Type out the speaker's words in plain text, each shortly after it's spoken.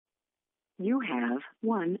You have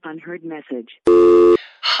one unheard message.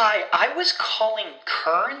 Hi, I was calling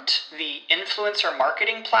Current, the influencer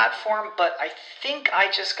marketing platform, but I think I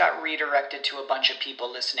just got redirected to a bunch of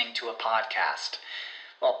people listening to a podcast.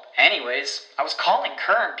 Well, anyways, I was calling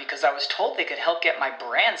Current because I was told they could help get my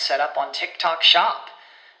brand set up on TikTok Shop,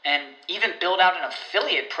 and even build out an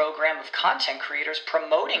affiliate program of content creators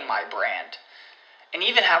promoting my brand, and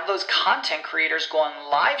even have those content creators go on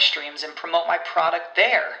live streams and promote my product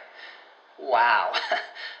there. Wow,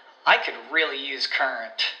 I could really use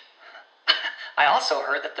Current. I also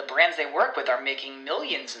heard that the brands they work with are making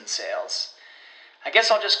millions in sales. I guess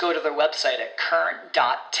I'll just go to their website at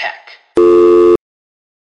current.tech.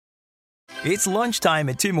 It's lunchtime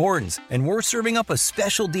at Tim Hortons, and we're serving up a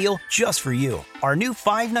special deal just for you. Our new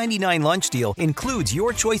 $5.99 lunch deal includes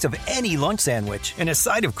your choice of any lunch sandwich and a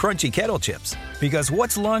side of crunchy kettle chips. Because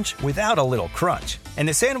what's lunch without a little crunch? And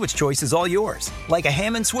the sandwich choice is all yours, like a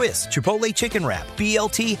ham and Swiss, Chipotle chicken wrap,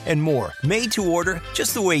 BLT, and more. Made to order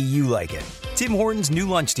just the way you like it. Tim Hortons' new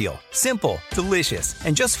lunch deal. Simple, delicious,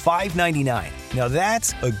 and just $5.99. Now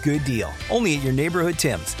that's a good deal. Only at your neighborhood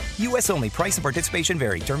Tim's. U.S. only. Price and participation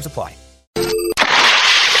vary. Terms apply.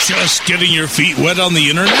 Just getting your feet wet on the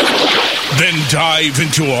internet? Then dive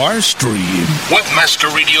into our stream.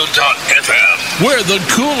 Webmasterradio.fm. We're the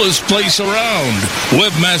coolest place around.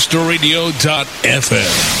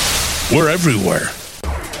 Webmasterradio.fm. We're everywhere.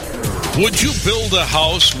 Would you build a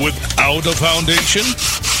house without a foundation?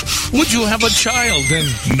 Would you have a child and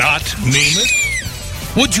not name it?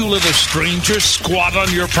 Would you let a stranger squat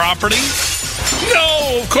on your property?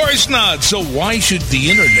 No, of course not. So why should the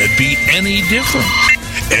internet be any different?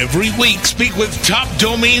 Every week, speak with top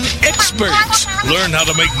domain experts. Learn how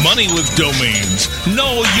to make money with domains.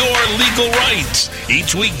 Know your legal rights.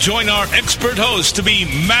 Each week, join our expert host to be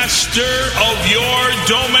master of your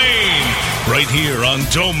domain. Right here on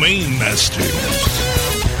Domain Masters.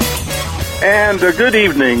 And good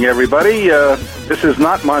evening, everybody. This is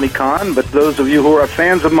not Monty Khan, but those of you who are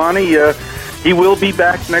fans of Monty, he will be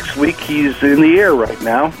back next week. He's in the air right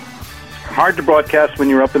now. Hard to broadcast when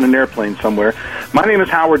you're up in an airplane somewhere. My name is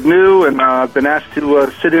Howard New, and I've been asked to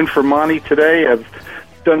sit in for Monty today. I've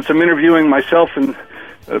done some interviewing myself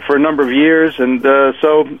for a number of years, and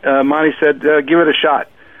so Monty said, give it a shot.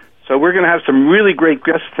 So we're going to have some really great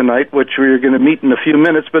guests tonight, which we're going to meet in a few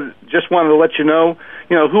minutes, but just wanted to let you know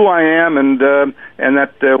who I am, and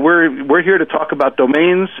that we're here to talk about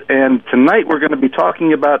domains, and tonight we're going to be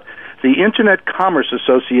talking about the Internet Commerce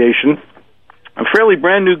Association, a fairly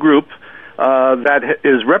brand new group that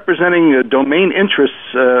is representing domain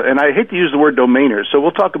interests, and I hate to use the word domainers, so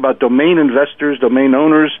we'll talk about domain investors, domain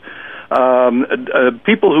owners,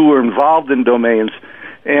 people who are involved in domains.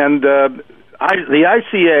 And the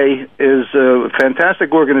ICA is a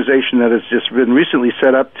fantastic organization that has just been recently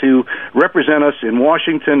set up to represent us in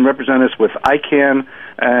Washington, represent us with ICANN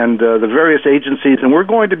and the various agencies. And we're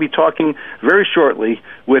going to be talking very shortly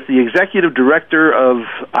with the executive director of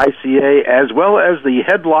ICA as well as the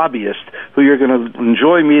head lobbyist, who you're going to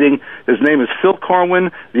enjoy meeting. His name is Phil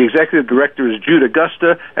Corwin. The executive director is Jude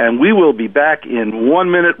Augusta. And we will be back in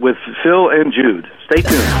 1 minute with Phil and Jude. Stay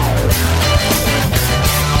tuned.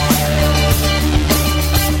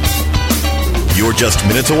 You're just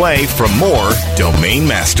minutes away from more Domain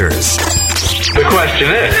Masters. The question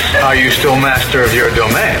is, are you still master of your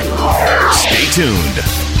domain? Stay tuned.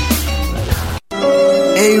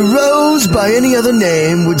 A rose by any other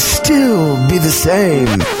name would still be the same.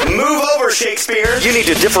 Move over, Shakespeare. You need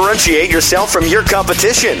to differentiate yourself from your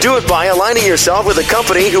competition. Do it by aligning yourself with a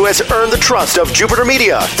company who has earned the trust of Jupiter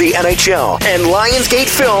Media, the NHL, and Lionsgate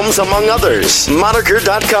Films, among others.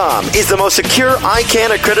 Moniker.com is the most secure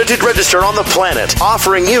ICANN accredited register on the planet,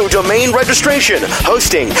 offering you domain registration,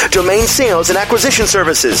 hosting, domain sales, and acquisition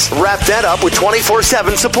services. Wrap that up with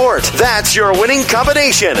 24/7 support. That's your winning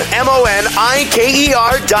combination.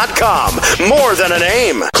 MONIKER.com. More than a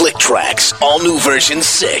name. ClickTracks, all new version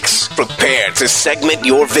 6. Prepare to segment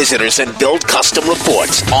your visitors and build custom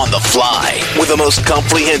reports on the fly with the most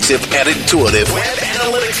comprehensive and intuitive web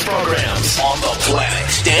analytics programs on the planet.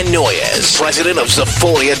 Dan Noyes, president of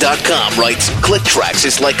Sephoria.com, writes, ClickTracks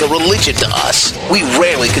is like a religion to us. We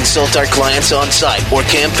rarely consult our clients on site or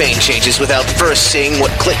campaign changes without first seeing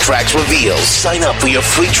what ClickTracks reveals. Sign up for your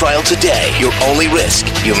free trial today. Your only risk,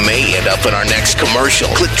 you may end up in our next commercial.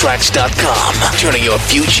 ClickTracks.com, turning your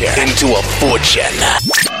future into a fortune.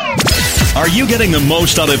 Are you getting the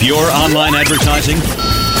most out of your online advertising?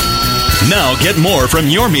 Now get more from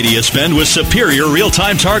your media spend with superior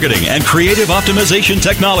real-time targeting and creative optimization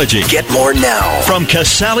technology. Get more now from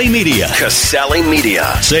Casale Media. Casale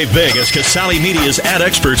Media. Save big as Casale Media's ad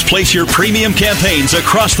experts place your premium campaigns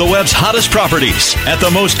across the web's hottest properties at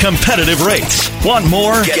the most competitive rates. Want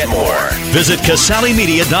more? Get more. Visit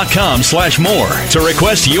CasaleMedia.com/more to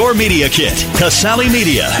request your media kit. Casale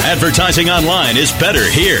Media. Advertising online is better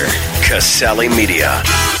here. Casale Media.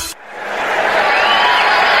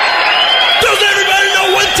 Does everybody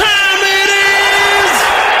know what time it is?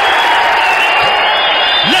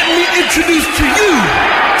 Let me introduce to you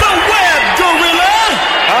the Web Gorilla.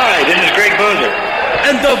 Hi, this is Greg Bozer.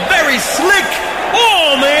 And the very slick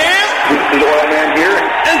Oil Man. This is the Oil Man here.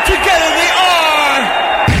 And together they are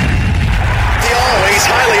the always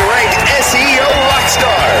highly ranked SEO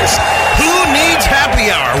Rockstars. Who needs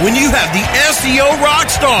happy hour when you have the SEO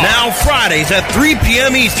Rockstar? Now Fridays at 3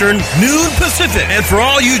 p.m. Eastern, noon Pacific. And for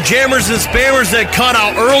all you jammers and spammers that cut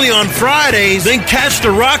out early on Fridays, then catch the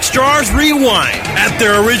Rockstars Rewind at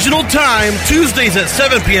their original time, Tuesdays at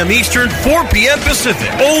 7 p.m. Eastern, 4 p.m.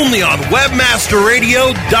 Pacific. Only on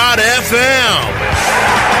WebmasterRadio.fm.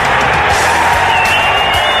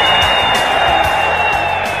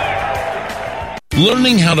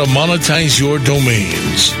 Learning how to monetize your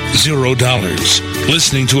domains. $0.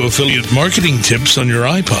 Listening to affiliate marketing tips on your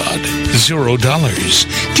iPod. $0.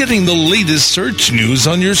 Getting the latest search news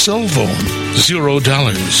on your cell phone.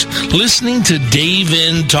 $0. Listening to Dave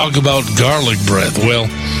N talk about garlic breath. Well,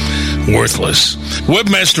 worthless.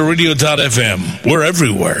 WebmasterRadio.fm. We're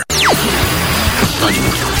everywhere.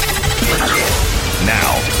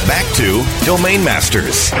 Now, back to Domain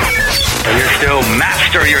Masters. And you're still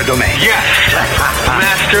master of your domain. Yes,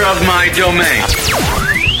 master of my domain.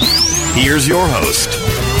 Here's your host.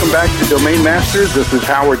 Welcome back to Domain Masters. This is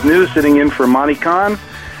Howard New sitting in for Monty Khan.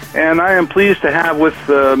 And I am pleased to have with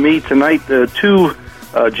me tonight two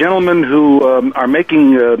gentlemen who are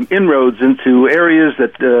making inroads into areas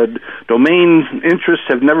that domain interests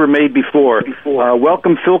have never made before.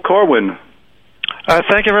 Welcome, Phil Corwin.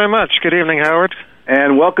 Thank you very much. Good evening, Howard.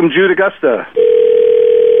 And welcome, Jude Augusta.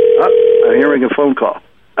 I'm hearing a phone call.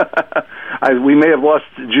 We may have lost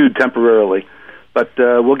Jude temporarily, but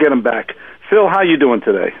we'll get him back. Phil, how are you doing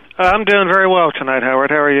today? I'm doing very well tonight,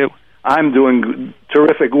 Howard. How are you? I'm doing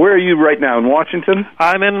terrific. Where are you right now, in Washington?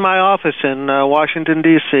 I'm in my office in Washington,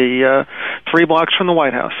 D.C., 3 blocks from the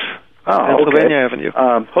White House. Pennsylvania Avenue.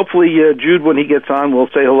 Hopefully, Jude, when he gets on, we'll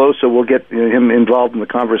say hello so we'll get him involved in the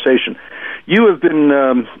conversation. You have been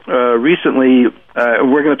recently,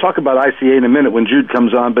 we're going to talk about ICA in a minute when Jude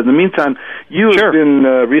comes on, but in the meantime, you have been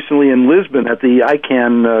recently in Lisbon at the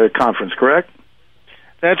ICANN conference, correct?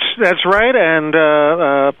 That's right, and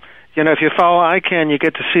if you follow ICANN, you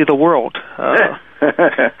get to see the world. Yeah,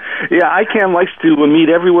 ICANN likes to meet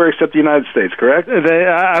everywhere except the United States, correct?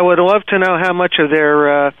 I would love to know how much of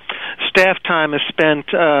their staff time is spent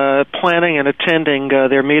planning and attending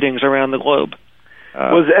their meetings around the globe.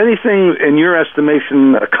 Was anything, in your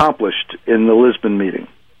estimation, accomplished in the Lisbon meeting?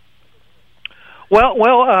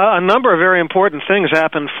 Well, a number of very important things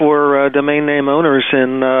happened for domain name owners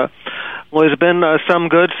in Lisbon. Some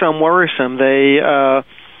good, some worrisome. They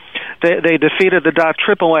defeated the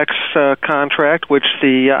 .xxx contract, which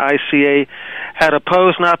the ICA had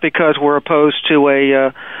opposed, not because we're opposed to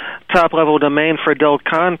a top-level domain for adult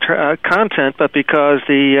content, but because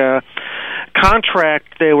the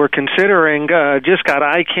contract they were considering just got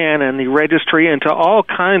ICANN and the registry into all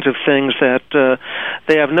kinds of things that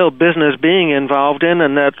they have no business being involved in,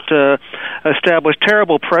 and that established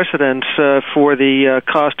terrible precedents for the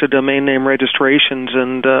cost of domain name registrations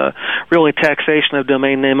and really taxation of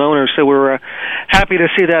domain name owners. So we're happy to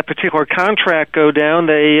see that particular contract go down.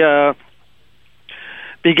 They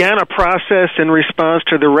began a process in response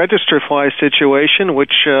to the Registerfly situation,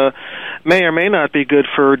 which may or may not be good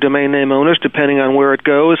for domain name owners, depending on where it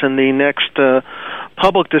goes. And the next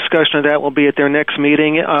public discussion of that will be at their next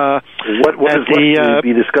meeting what will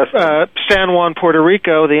be discussed? San Juan, Puerto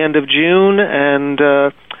Rico, the end of June. And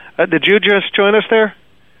did you just join us there?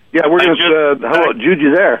 Yeah, we're going to. Hello, Jude,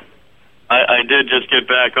 you there? I did just get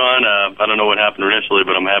back on. I don't know what happened initially,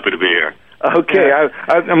 but I'm happy to be here. Okay,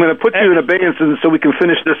 I'm going to put you in abeyance so we can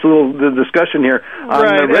finish this little discussion here.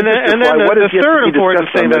 Right, and then the third important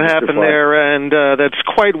thing that happened there, and that's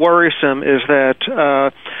quite worrisome, is that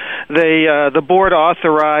the board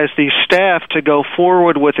authorized the staff to go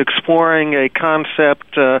forward with exploring a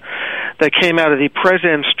concept that came out of the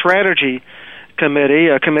President's Strategy Committee,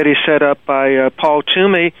 a committee set up by Paul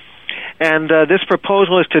Toomey. And this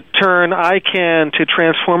proposal is to turn ICANN, to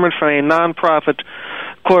transform it from a nonprofit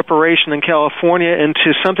corporation in California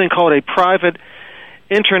into something called a private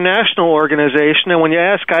international organization, and when you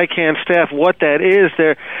ask ICANN staff what that is,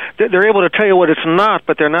 they're able to tell you what it's not,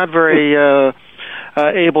 but they're not very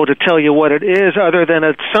able to tell you what it is, other than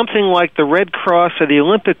it's something like the Red Cross or the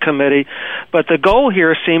Olympic Committee. But the goal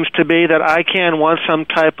here seems to be that ICANN wants some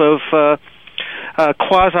type of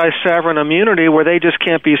quasi-sovereign immunity where they just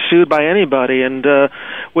can't be sued by anybody. And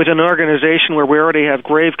with an organization where we already have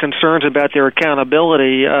grave concerns about their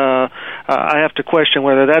accountability, I have to question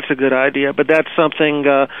whether that's a good idea. But that's something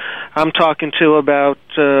I'm talking to about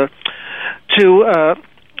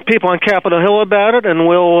people on Capitol Hill about it, and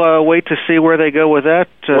we'll wait to see where they go with that.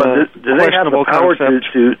 Do they have the power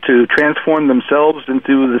to transform themselves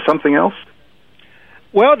into something else?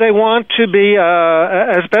 Well, they want to be,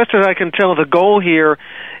 as best as I can tell, the goal here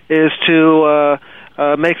is to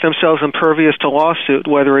make themselves impervious to lawsuit,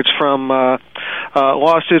 whether it's from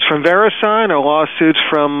lawsuits from VeriSign or lawsuits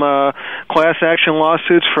from class action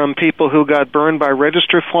lawsuits from people who got burned by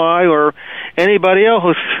RegisterFly or anybody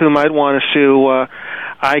else who might want to sue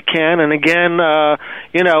ICANN. And again,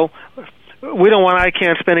 we don't want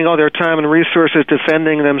ICANN spending all their time and resources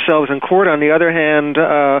defending themselves in court. On the other hand,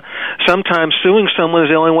 sometimes suing someone is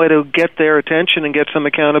the only way to get their attention and get some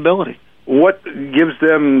accountability. What gives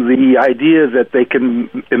them the idea that they can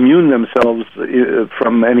immune themselves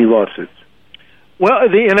from any lawsuits? Well,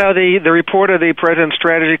 the report of the President's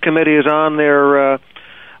Strategy Committee is on their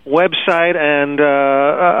website, and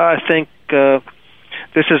I think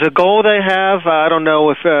this is a goal they have. I don't know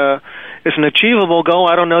if it's an achievable goal.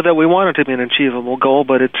 I don't know that we want it to be an achievable goal,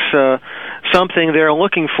 but it's something they're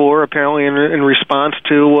looking for, apparently, in response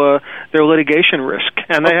to their litigation risk.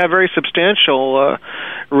 And they have very substantial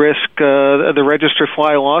risk. The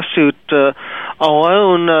RegisterFly lawsuit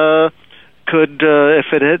alone could, if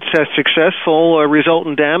it's successful, result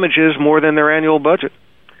in damages more than their annual budget.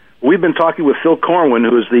 We've been talking with Phil Corwin,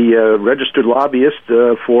 who is the registered lobbyist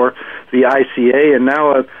for the ICA, and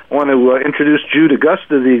now I want to introduce Jude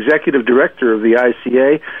Augusta, the executive director of the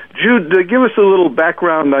ICA. Jude, give us a little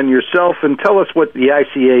background on yourself and tell us what the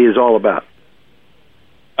ICA is all about.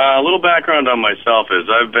 A little background on myself is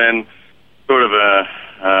I've been sort of a,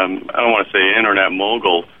 I don't want to say internet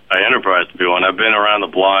mogul, enterprise to be one. I've been around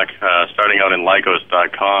the block, starting out in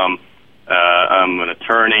Lycos.com. I'm an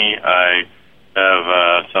attorney. I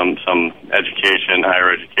have some education,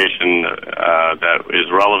 higher education, that is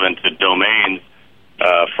relevant to domains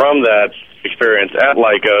from that experience at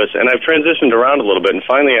Lycos, and I've transitioned around a little bit and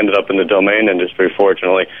finally ended up in the domain industry,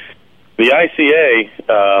 fortunately. The ICA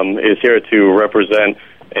is here to represent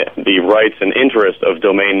the rights and interests of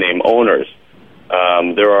domain name owners.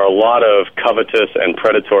 There are a lot of covetous and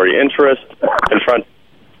predatory interests in front.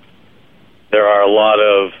 There are a lot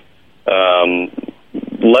of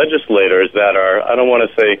legislators that are, I don't want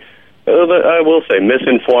to say, I will say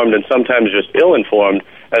misinformed and sometimes just ill-informed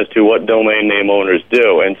as to what domain name owners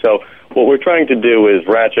do. And so what we're trying to do is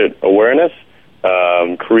ratchet awareness,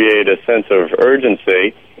 create a sense of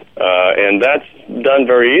urgency, and that's done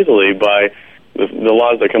very easily by the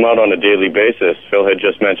laws that come out on a daily basis. Phil had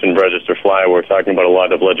just mentioned RegisterFly. We're talking about a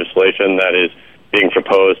lot of legislation that is being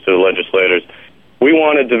proposed to legislators. We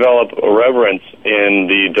want to develop a reverence in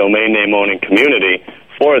the domain name owning community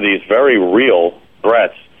for these very real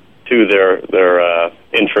threats to their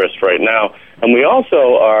interests right now. And we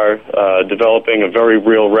also are developing a very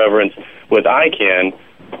real reverence with ICANN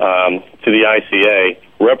to the ICA,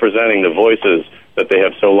 representing the voices that they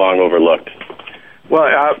have so long overlooked. Well,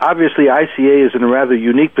 obviously ICA is in a rather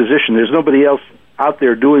unique position. There's nobody else out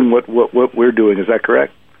there doing what we're doing. Is that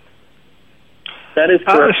correct? That is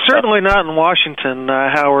correct. Certainly not in Washington,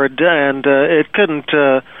 Howard, and it couldn't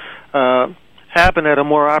happen at a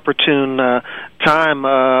more opportune time.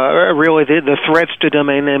 Really, the threats to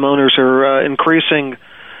domain name owners are increasing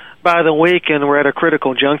by the week, and we're at a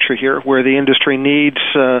critical juncture here where the industry needs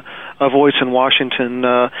a voice in Washington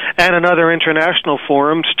and in other international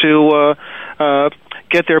forums to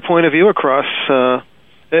get their point of view across.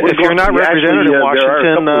 If you're not represented in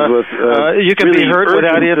Washington, you can be hurt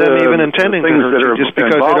without them even intending to hurt you, just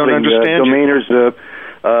because they don't understand domainers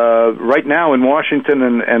right now in Washington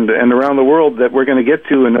and around the world that we're going to get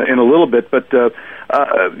to in a little bit. But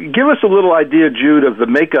give us a little idea, Jude, of the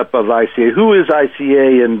makeup of ICA. Who is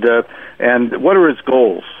ICA, and what are its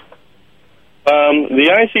goals? The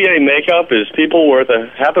ICA makeup is people worth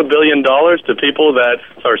 $500 million to people that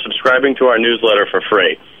are subscribing to our newsletter for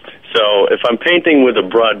free. So if I'm painting with a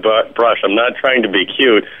broad brush, I'm not trying to be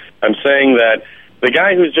cute. I'm saying that the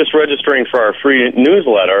guy who's just registering for our free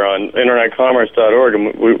newsletter on internetcommerce.org,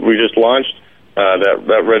 and we just launched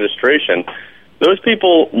that registration, those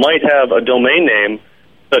people might have a domain name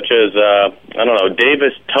such as,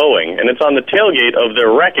 Davis Towing, and it's on the tailgate of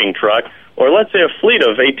their wrecking truck, or let's say a fleet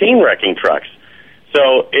of 18 wrecking trucks.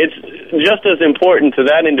 So it's just as important to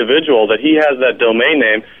that individual that he has that domain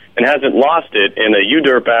name and hasn't lost it in a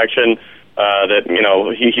UDERP action that,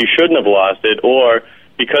 he shouldn't have lost it, or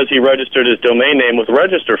because he registered his domain name with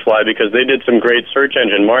Registerfly because they did some great search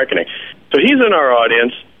engine marketing. So he's in our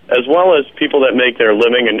audience, as well as people that make their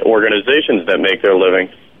living and organizations that make their living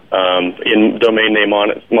in domain name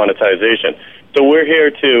monetization. So we're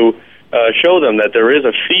here to show them that there is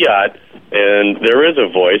a fiat and there is a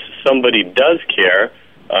voice. Somebody does care.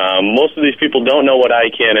 Most of these people don't know what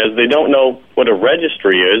ICANN is. They don't know what a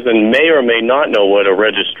registry is and may or may not know what a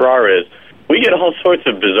registrar is. We get all sorts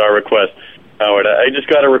of bizarre requests, Howard. I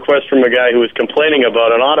just got a request from a guy who was complaining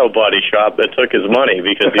about an auto body shop that took his money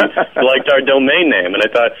because he liked our domain name. And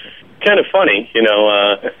I thought, kind of funny,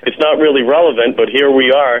 it's not really relevant, but here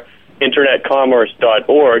we are,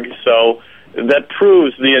 internetcommerce.org, so that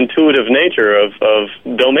proves the intuitive nature of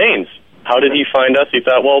domains. How did he find us? He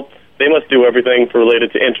thought, well, they must do everything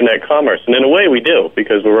related to internet commerce. And in a way we do,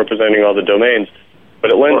 because we're representing all the domains.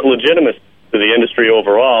 But it lends legitimacy to the industry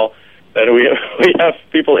overall that we have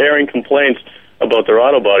people airing complaints about their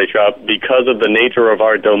auto body shop because of the nature of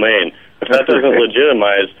our domain. If that doesn't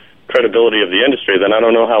legitimize credibility of the industry, then I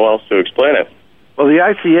don't know how else to explain it. Well, the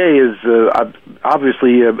ICA is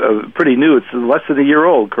obviously pretty new. It's less than a year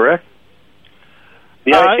old, correct?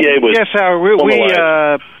 The ICA was... Yes,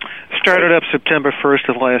 we started up September 1st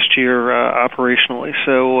of last year operationally,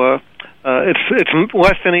 so it's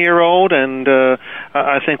less than a year old, and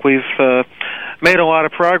I think we've made a lot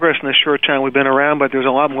of progress in the short time we've been around, but there's a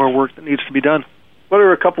lot more work that needs to be done. What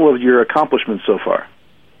are a couple of your accomplishments so far?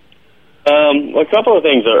 A couple of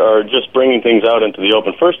things are just bringing things out into the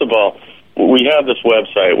open. First of all, we have this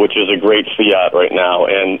website, which is a great fiat right now,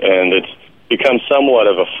 and it's become somewhat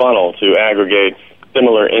of a funnel to aggregate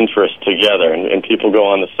similar interests together. And people go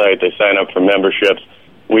on the site, they sign up for memberships.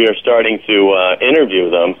 We are starting to interview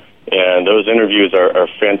them, and those interviews are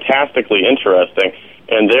fantastically interesting,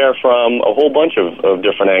 and they're from a whole bunch of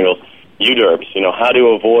different angles. UDERPs, how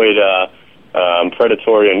to avoid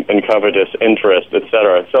predatory and covetous interest,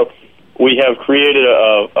 etc. So we have created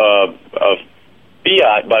a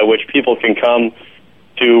fiat by which people can come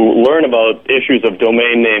to learn about issues of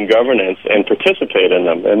domain name governance and participate in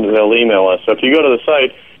them, and they'll email us. So if you go to the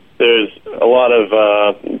site, there's a lot of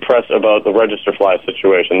press about the Registerfly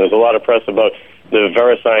situation. There's a lot of press about the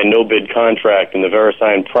VeriSign no-bid contract and the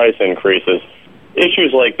VeriSign price increases.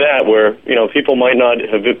 Issues like that where, people might not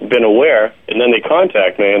have been aware, and then they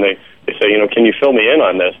contact me and they say, can you fill me in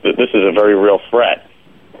on this? This is a very real threat.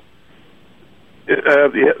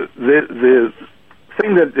 The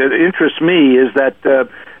thing that interests me is that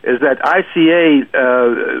ICA,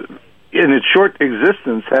 in its short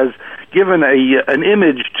existence, has given an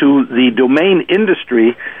image to the domain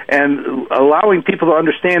industry and allowing people to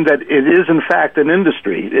understand that it is, in fact, an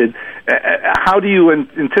industry. How do you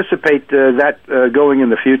anticipate that going in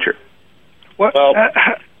the future? Well, go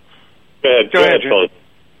ahead, Philip.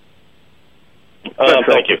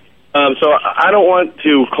 Thank you. So I don't want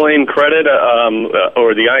to claim credit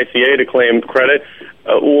or the ICA to claim credit.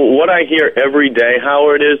 What I hear every day,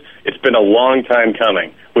 Howard, is it's been a long time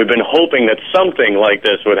coming. We've been hoping that something like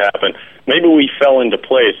this would happen. Maybe we fell into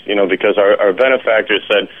place, because our benefactors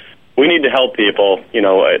said, we need to help people,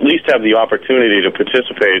 at least have the opportunity to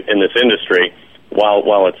participate in this industry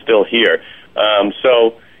while it's still here.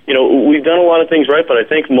 So, we've done a lot of things right, but I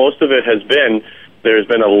think most of it has been there's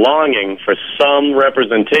been a longing for some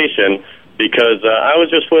representation because I was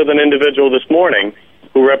just with an individual this morning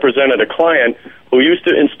who represented a client who used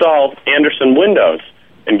to install Anderson Windows.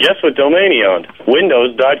 And guess what domain he owned?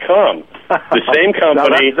 Windows.com. The same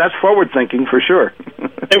company. That's forward thinking for sure.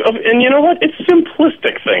 And you know what? It's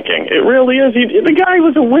simplistic thinking. It really is. The guy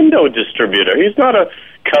was a window distributor. He's not a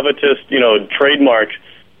covetous, trademark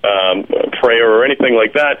prayer or anything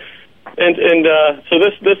like that. And so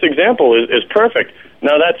this example is perfect.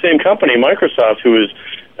 Now that same company, Microsoft, who is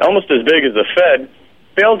almost as big as the Fed,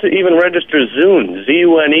 failed to even register Zune,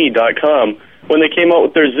 Zune.com, when they came out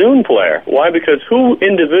with their Zune player. Why? Because who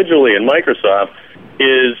individually in Microsoft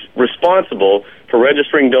is responsible for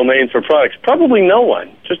registering domains for products? Probably no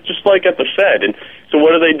one, just like at the Fed. And so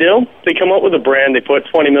what do? They come up with a brand, they put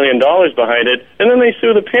 $20 million behind it, and then they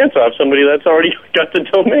sue the pants off somebody that's already got the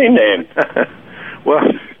domain name.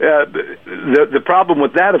 Well, the problem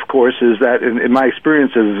with that, of course, is that in my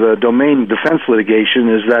experience of domain defense litigation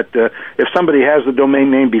is that if somebody has the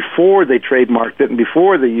domain name before they trademarked it and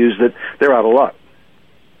before they used it, they're out of luck.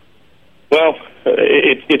 Well,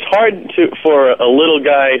 it's hard for a little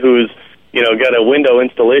guy who's got a window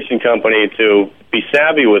installation company to be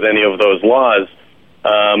savvy with any of those laws.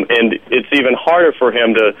 And it's even harder for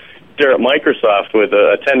him to stare at Microsoft with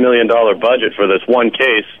a $10 million budget for this one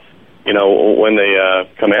case, when they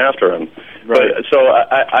come after him. Right. But, so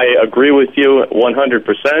I agree with you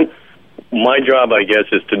 100%. My job, I guess,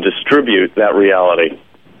 is to distribute that reality.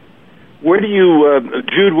 Where do you,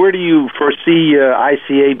 Jude, where do you foresee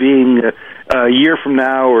ICA being a year from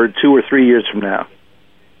now or 2 or 3 years from now?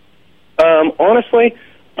 Honestly,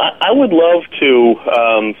 I would love to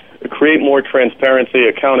create more transparency,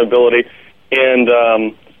 accountability, and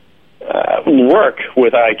work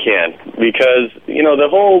with ICANN, because, the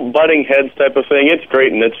whole butting heads type of thing, it's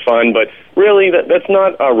great and it's fun, but really that's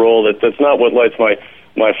not our role. That's not what lights my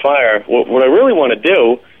fire. What I really want to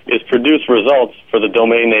do is produce results for the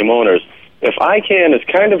domain name owners. If ICANN is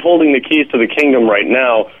kind of holding the keys to the kingdom right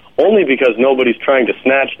now, only because nobody's trying to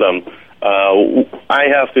snatch them, I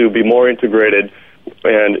have to be more integrated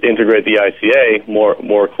and integrate the ICA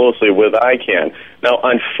more closely with ICANN. Now,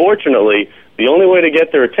 unfortunately, the only way to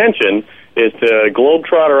get their attention is to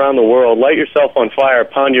globetrot around the world, light yourself on fire,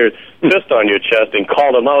 pound your fist on your chest, and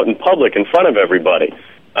call them out in public in front of everybody.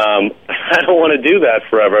 I don't want to do that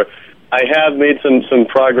forever. I have made some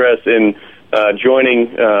progress in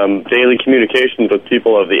joining daily communications with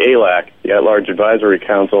people of the ALAC, the At-Large Advisory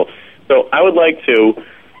Council. So I would like to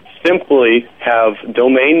simply have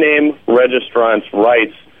domain name registrants'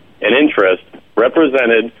 rights and interests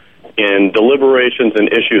represented in deliberations and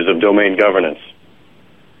issues of domain governance.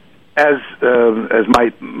 As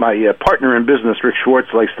my partner in business, Rick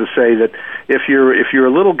Schwartz, likes to say, that if you're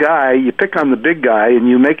a little guy, you pick on the big guy, and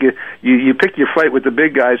you pick your fight with the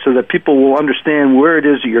big guy so that people will understand where it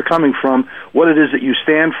is that you're coming from, what it is that you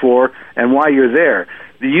stand for, and why you're there.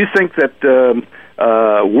 Do you think that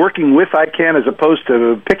working with ICANN as opposed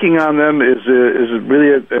to picking on them is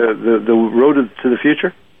really the road to the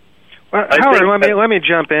future? Well, Howard, let me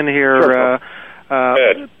jump in here. Sure.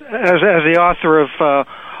 As the author of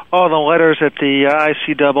all the letters that the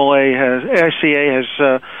ICA has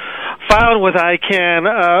filed with ICANN,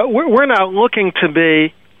 we're not looking to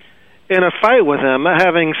be in a fight with them.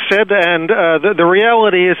 Having said that, and the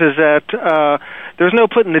reality is that there's no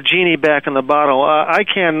putting the genie back in the bottle.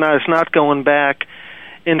 ICANN is not going back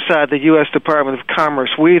inside the U.S. Department of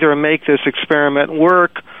Commerce. We either make this experiment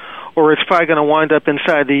work, or it's probably going to wind up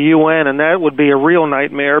inside the UN, and that would be a real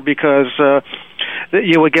nightmare, because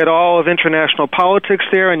you would get all of international politics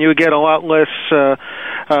there, and you would get a lot less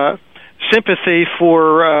sympathy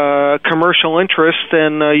for commercial interests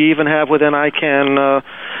than you even have within ICANN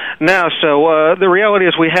now. So the reality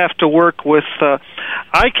is we have to work with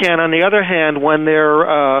ICANN. On the other hand, when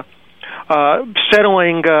they're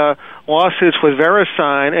settling lawsuits with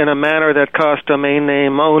VeriSign in a manner that costs domain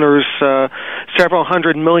name owners several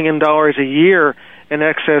 $100 million a year in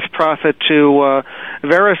excess profit to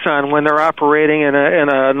VeriSign, when they're operating in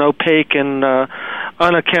an opaque and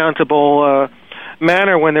unaccountable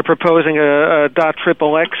manner, when they're proposing a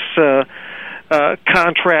 .XXX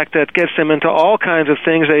contract that gets them into all kinds of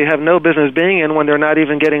things they have no business being in, when they're not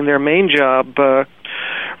even getting their main job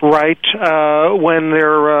right, when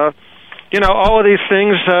they're all of these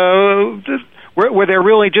things where they're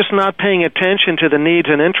really just not paying attention to the needs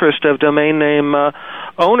and interests of domain name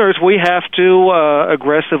owners. We have to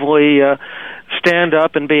aggressively stand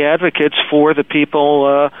up and be advocates for the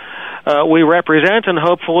people we represent, and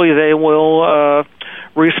hopefully they will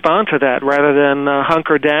respond to that rather than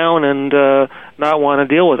hunker down and not want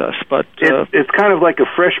to deal with us. But it's kind of like a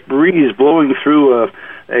fresh breeze blowing through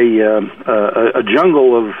a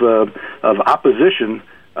jungle of opposition.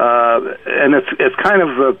 And it's kind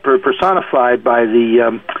of personified by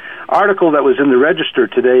the article that was in the Register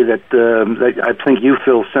today that I think you,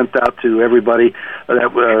 Phil, sent out to everybody.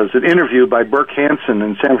 That was an interview by Burke Hansen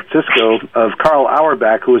in San Francisco of Carl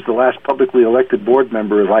Auerbach, who was the last publicly elected board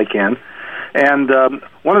member of ICANN. And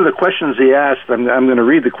one of the questions he asked, I'm going to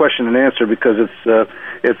read the question and answer because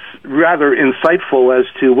it's rather insightful as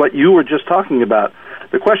to what you were just talking about.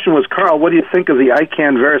 The question was, Carl, what do you think of the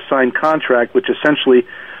ICANN VeriSign contract, which essentially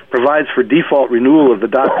provides for default renewal of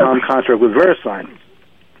the .com contract with VeriSign?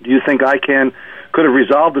 Do you think ICANN could have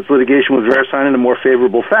resolved its litigation with VeriSign in a more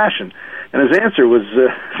favorable fashion? And his answer was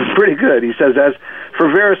pretty good. He says, as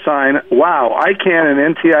for VeriSign, wow, ICANN and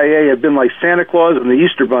NTIA have been like Santa Claus and the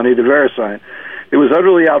Easter Bunny to VeriSign. It was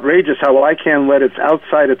utterly outrageous how ICANN let its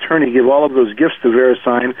outside attorney give all of those gifts to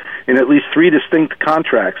VeriSign in at least 3 distinct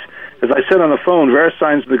contracts. As I said on the phone,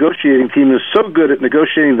 VeriSign's negotiating team is so good at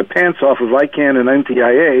negotiating the pants off of ICANN and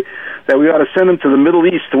NTIA that we ought to send them to the Middle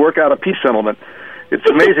East to work out a peace settlement. It's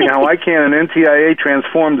amazing how ICANN and NTIA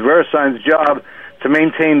transformed VeriSign's job to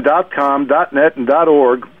maintain .com, .net, and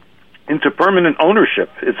 .org into permanent ownership.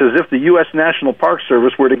 It's as if the U.S. National Park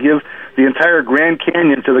Service were to give the entire Grand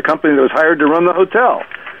Canyon to the company that was hired to run the hotel.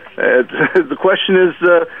 The question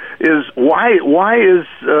is why is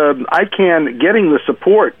ICANN getting the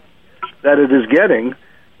support that it is getting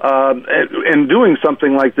in doing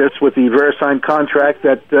something like this with the VeriSign contract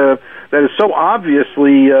that is so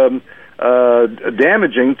obviously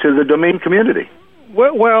damaging to the domain community?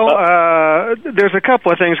 Well, there's a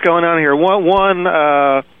couple of things going on here. One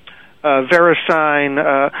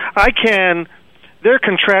VeriSign, ICANN, their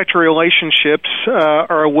contractual relationships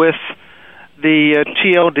are with the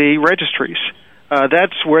TLD registries.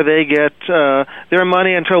 That's where they get their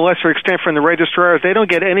money, and to a lesser extent from the registrars. They don't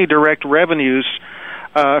get any direct revenues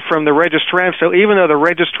from the registrants. So even though the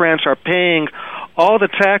registrants are paying all the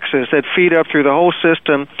taxes that feed up through the whole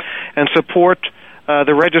system and support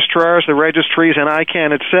the registrars, the registries, and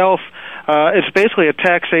ICANN itself, it's basically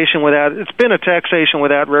it's been a taxation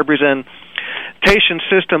without representation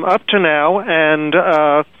system up to now, and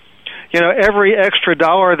every extra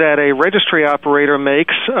dollar that a registry operator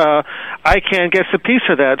makes, ICANN gets a piece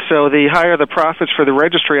of that. So the higher the profits for the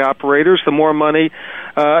registry operators, the more money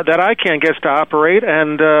that ICANN gets to operate,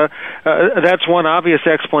 and that's one obvious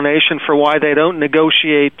explanation for why they don't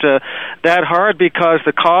negotiate that hard, because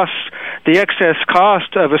the excess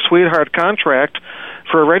cost of a sweetheart contract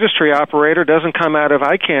for a registry operator doesn't come out of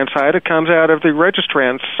ICANN's side, it comes out of the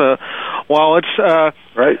registrants' wallets.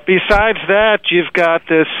 Right. Besides that, you've got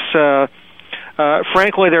this,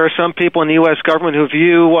 frankly, there are some people in the U.S. government who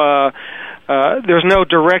view there's no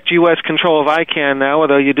direct U.S. control of ICANN now,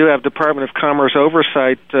 although you do have Department of Commerce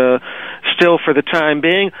oversight still for the time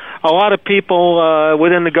being. A lot of people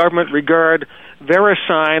within the government regard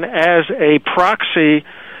VeriSign as a proxy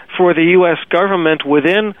for the U.S. government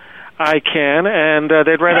within ICANN, and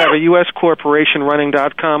they'd rather have a U.S. corporation running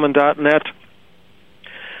 .com and .net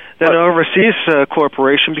than an overseas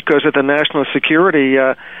corporation because of the national security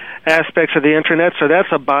aspects of the Internet. So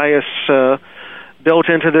that's a bias built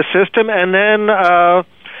into the system. And then,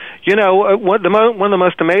 one of the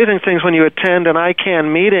most amazing things when you attend an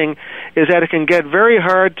ICANN meeting is that it can get very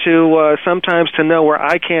hard to sometimes to know where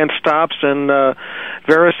ICANN stops and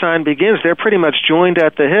VeriSign begins. They're pretty much joined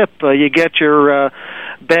at the hip. You get your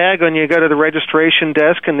bag when you go to the registration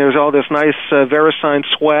desk, and there's all this nice VeriSign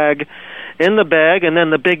swag in the bag, and then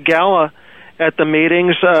the big gala at the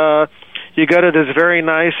meetings, you go to this very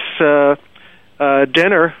nice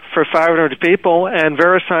dinner for 500 people, and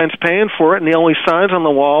VeriSign's paying for it, and the only signs on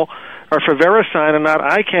the wall are for VeriSign and not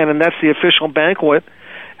ICANN, and that's the official banquet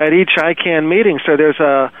at each ICANN meeting. So there's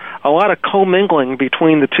a lot of commingling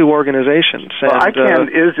between the two organizations. Well, and, ICANN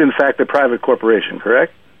is, in fact, a private corporation,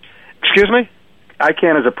 correct? Excuse me?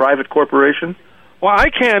 ICANN is a private corporation? Well,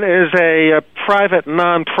 ICANN is a private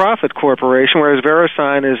non-profit corporation, whereas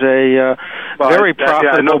VeriSign is a very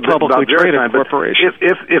profitable publicly traded corporation.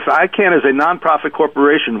 If ICANN is a non-profit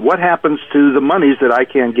corporation, what happens to the monies that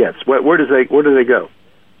ICANN gets? Where do they go?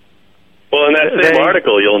 Well, in that same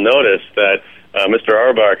article, you'll notice that Mr.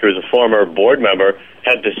 Auerbach, who's a former board member,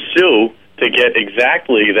 had to sue to get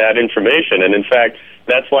exactly that information. And in fact,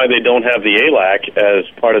 that's why they don't have the ALAC as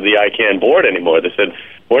part of the ICANN board anymore. They said,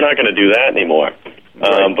 we're not going to do that anymore.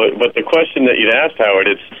 Right. But the question that you'd asked, Howard,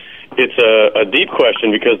 it's a deep question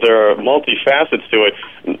because there are multi-facets to it.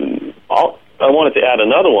 I wanted to add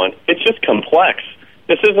another one. It's just complex.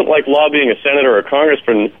 This isn't like lobbying a senator or a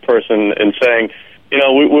congressperson and saying,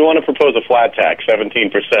 we want to propose a flat tax, 17%.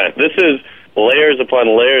 This is layers upon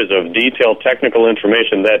layers of detailed technical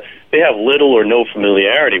information that they have little or no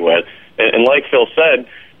familiarity with. And like Phil said,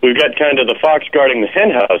 we've got kind of the fox guarding the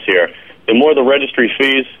hen house here. The more the registry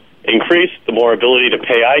fees increase, the more ability to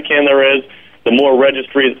pay ICANN there is, the more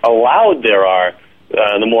registries allowed there are,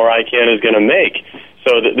 the more ICANN is going to make.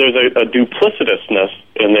 So there's a duplicitousness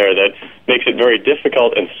in there that makes it very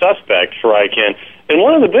difficult and suspect for ICANN. And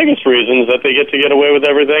one of the biggest reasons that they get away with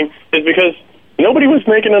everything is because nobody was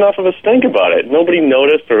making enough of a stink about it. Nobody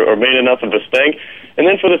noticed or made enough of a stink. And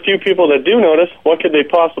then for the few people that do notice, what could they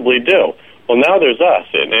possibly do? Well, now there's us,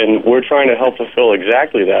 and we're trying to help fulfill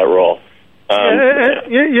exactly that role.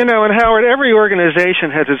 And Howard, every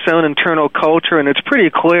organization has its own internal culture, and it's pretty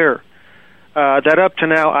clear that up to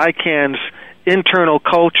now ICANN's internal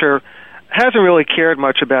culture hasn't really cared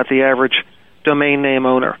much about the average domain name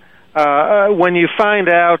owner. When you find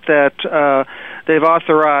out that they've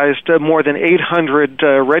authorized more than 800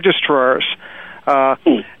 registrars,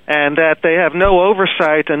 and that they have no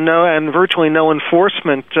oversight and virtually no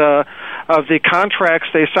enforcement of the contracts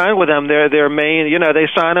they sign with them. Their main, they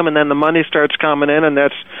sign them and then the money starts coming in, and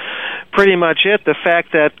that's pretty much it. The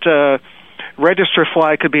fact that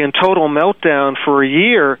Registerfly could be in total meltdown for a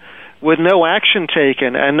year with no action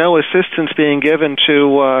taken and no assistance being given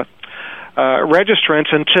to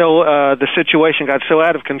registrants until the situation got so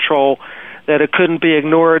out of control that it couldn't be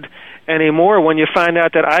ignored anymore. When you find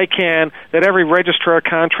out that ICANN, that every registrar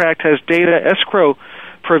contract has data escrow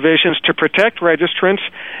provisions to protect registrants,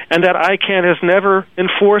 and that ICANN has never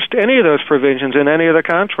enforced any of those provisions in any of the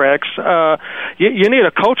contracts, you need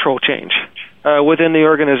a cultural change within the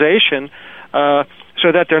organization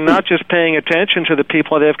so that they're not just paying attention to the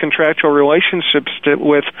people they have contractual relationships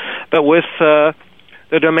with, but with the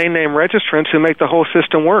domain name registrants who make the whole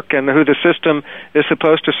system work and who the system is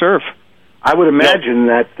supposed to serve. I would imagine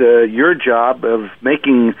that your job of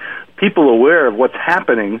making people aware of what's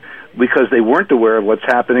happening because they weren't aware of what's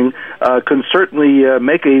happening could certainly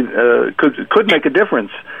could make a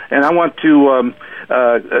difference. And I want to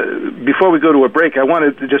before we go to a break, I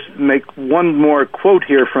wanted to just make one more quote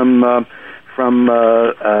here from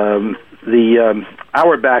the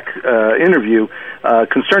Auerbach interview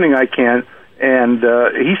concerning ICANN. And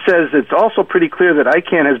he says it's also pretty clear that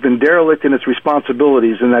ICANN has been derelict in its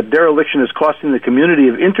responsibilities, and that dereliction is costing the community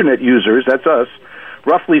of Internet users, that's us,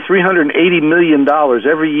 roughly $380 million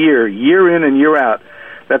every year, year in and year out.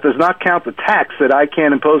 That does not count the tax that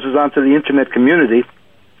ICANN imposes onto the Internet community,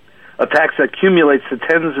 a tax that accumulates to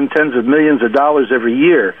tens and tens of millions of dollars every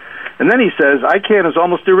year. And then he says ICANN is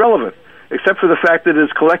almost irrelevant, except for the fact that it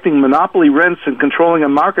is collecting monopoly rents and controlling a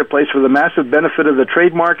marketplace for the massive benefit of the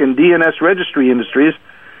trademark and DNS registry industries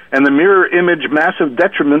and the mirror image massive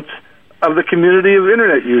detriment of the community of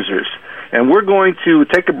Internet users. And we're going to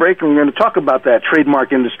take a break, and we're going to talk about that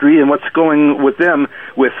trademark industry and what's going with them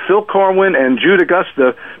with Phil Corwin and Jude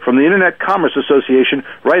Augusta from the Internet Commerce Association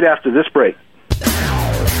right after this break.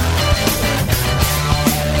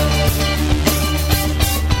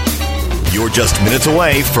 You're just minutes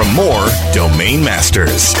away from more Domain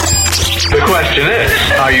Masters. The question is,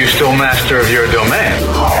 are you still master of your domain?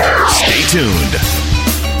 Stay tuned.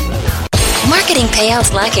 Marketing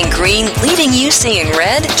payouts lacking green, leaving you seeing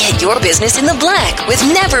red? Get your business in the black with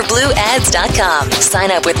NeverBlueAds.com. Sign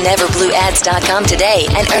up with NeverBlueAds.com today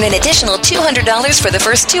and earn an additional $200 for the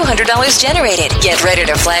first $200 generated. Get ready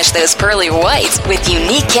to flash those pearly whites with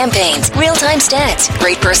unique campaigns, real-time stats,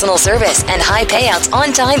 great personal service, and high payouts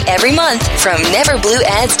on time every month from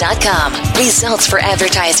NeverBlueAds.com. Results for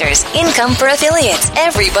advertisers, income for affiliates.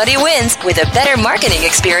 Everybody wins with a better marketing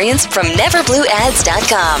experience from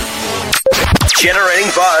NeverBlueAds.com. Generating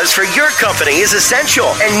buzz for your company is essential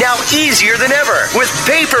and now easier than ever with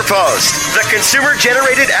PaperPost, the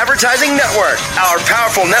consumer-generated advertising network. Our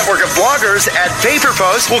powerful network of bloggers at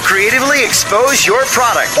PaperPost will creatively expose your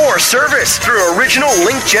product or service through original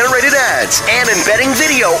link-generated ads and embedding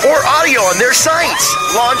video or audio on their sites.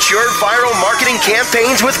 Launch your viral marketing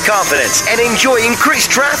campaigns with confidence and enjoy increased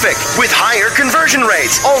traffic with higher conversion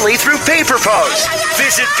rates only through PaperPost.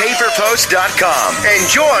 Visit paperpost.com and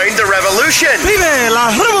join the revolution. ¡Vive la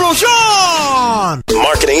revolución!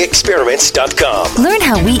 MarketingExperiments.com. Learn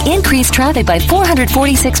how we increase traffic by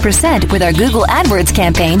 446% with our Google AdWords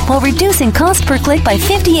campaign while reducing cost per click by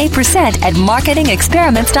 58% at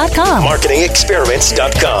MarketingExperiments.com.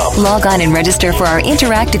 MarketingExperiments.com. Log on and register for our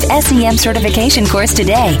interactive SEM certification course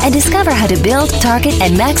today and discover how to build, target,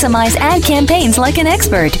 and maximize ad campaigns like an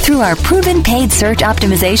expert through our proven paid search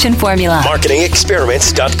optimization formula.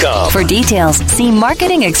 MarketingExperiments.com. For details, see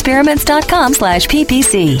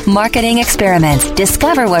MarketingExperiments.com/PPC. Marketing Experiments.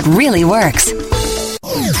 Discover what really works.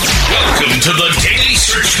 Welcome to the Daily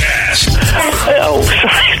Searchcast. Oh,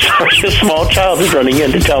 sorry. A small child is running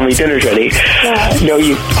in to tell me dinner's ready. No,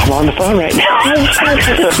 I'm on the phone right now.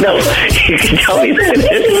 No, you can tell me that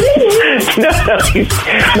it is. No,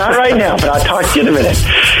 not right now, but I'll talk to you in a minute.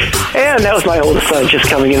 And that was my oldest son just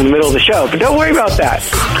coming in the middle of the show. But don't worry about that.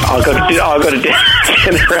 I'll go to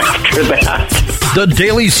dinner after that. The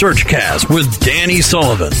Daily Searchcast with Danny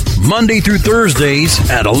Sullivan. Monday through Thursdays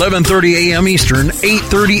at 11:30 a.m. Eastern,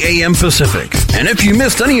 8:30 a.m. Pacific. And if you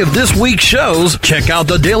missed any of this week's shows, check out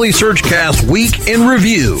the Daily Searchcast Week in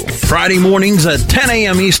Review. Friday mornings at 10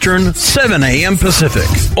 a.m. Eastern, 7 a.m. Pacific.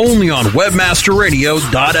 Only on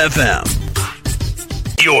WebmasterRadio.fm.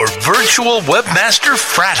 Your virtual webmaster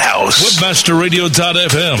frat house.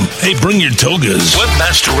 Webmasterradio.fm. Hey, bring your togas.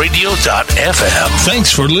 Webmasterradio.fm.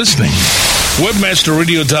 Thanks for listening.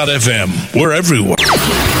 Webmasterradio.fm. We're everywhere.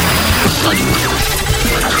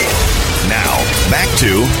 Now, back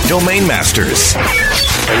to Domain Masters.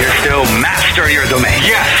 You're still master of your domain.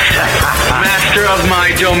 Yes. Master of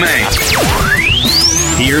my domain.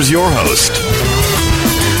 Here's your host.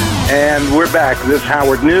 And we're back. This is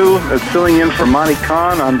Howard New, filling in for Monty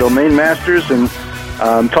Khan on Domain Masters. And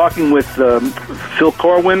I'm talking with Phil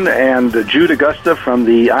Corwin and Jude Augusta from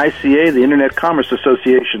the ICA, the Internet Commerce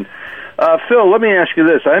Association. Phil, let me ask you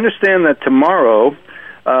this. I understand that tomorrow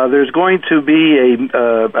there's going to be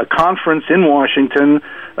a conference in Washington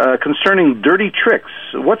concerning dirty tricks.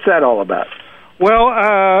 What's that all about?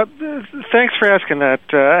 Well, thanks for asking that,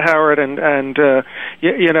 Howard. And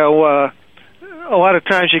you know, a lot of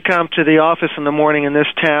times you come to the office in the morning in this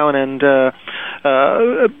town, and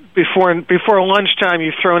before lunchtime,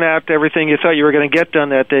 you've thrown out everything you thought you were going to get done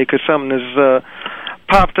that day because something has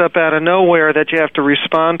popped up out of nowhere that you have to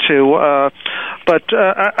respond to. But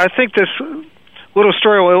I think this little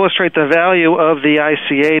story will illustrate the value of the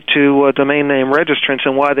ICA to domain name registrants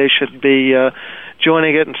and why they should be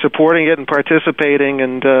joining it and supporting it and participating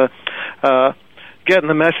and getting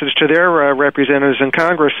the message to their representatives in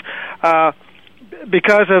Congress.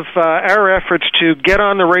 Because of our efforts to get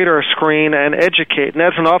on the radar screen and educate, and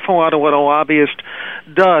that's an awful lot of what a lobbyist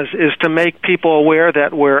does, is to make people aware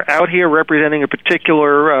that we're out here representing a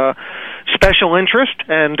particular special interest,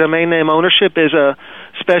 and domain name ownership is a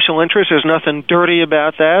special interest. There's nothing dirty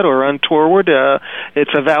about that or untoward.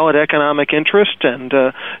 It's a valid economic interest, and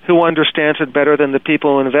who understands it better than the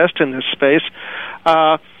people who invest in this space?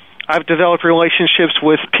 I've developed relationships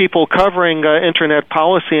with people covering Internet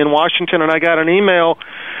policy in Washington, and I got an email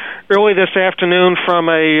early this afternoon from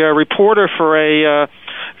a reporter for a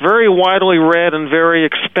very widely read and very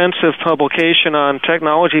expensive publication on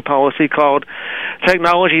technology policy called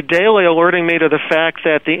Technology Daily, alerting me to the fact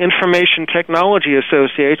that the Information Technology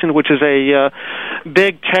Association, which is a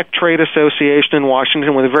big tech trade association in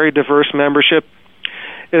Washington with a very diverse membership,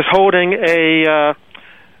 is holding a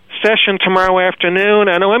session tomorrow afternoon.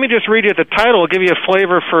 And let me just read you the title, give you a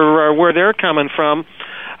flavor for where they're coming from.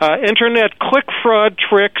 Internet click fraud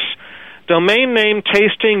tricks, domain name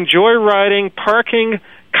tasting, joyriding, parking,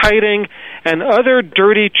 kiting, and other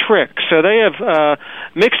dirty tricks. So they have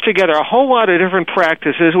mixed together a whole lot of different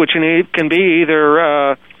practices, which can be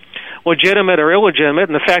either legitimate or illegitimate,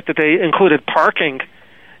 and the fact that they included parking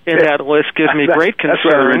in that list gives me great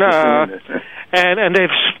concern. And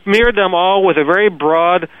they've smeared them all with a very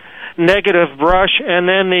broad negative brush, and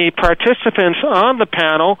then the participants on the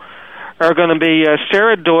panel are going to be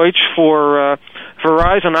Sarah Deutsch for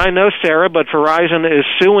Verizon. I know Sarah, but Verizon is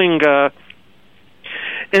suing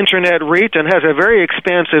Internet REIT and has a very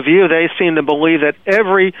expansive view. They seem to believe that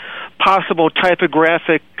every possible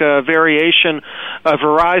typographic variation of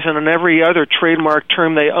Verizon and every other trademark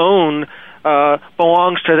term they own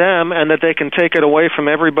belongs to them, and that they can take it away from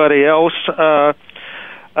everybody else.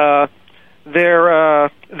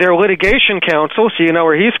 Their litigation counsel, so you know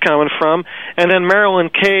where he's coming from, and then Marilyn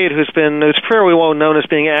Cade, who's fairly well known as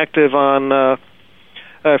being active on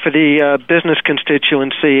for the business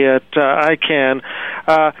constituency at ICANN.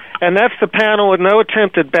 And that's the panel with no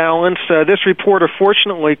attempt at balance. This reporter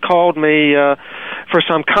fortunately called me for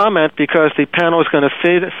some comment because the panel is going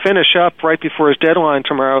to finish up right before his deadline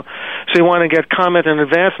tomorrow. So he wanted to get comment in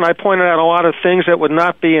advance, and I pointed out a lot of things that would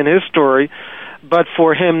not be in his story, but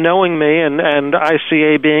for him knowing me and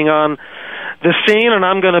ICA being on the scene, and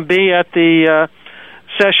I'm going to be at the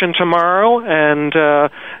session tomorrow, and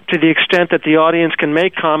to the extent that the audience can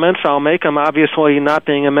make comments, I'll make them. Obviously, not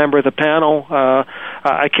being a member of the panel,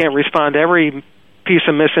 I can't respond to every piece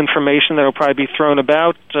of misinformation that will probably be thrown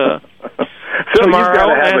about tomorrow. You've got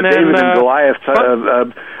to have a David and Goliath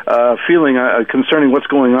feeling concerning what's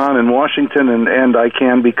going on in Washington and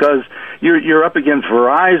ICANN, because you're up against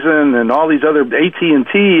Verizon and all these other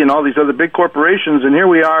AT&T and all these other big corporations, and here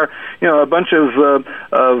we are, a bunch of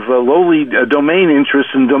lowly domain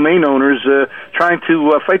interests and domain owners trying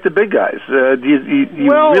to fight the big guys. Do you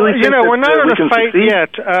really think we're not in a fight succeed?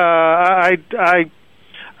 Yet.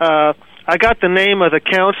 I got the name of the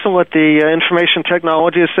council at the Information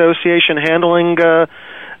Technology Association handling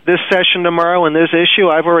this session tomorrow and this issue.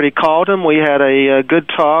 I've already called him. We had a good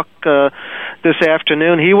talk this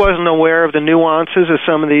afternoon. He wasn't aware of the nuances of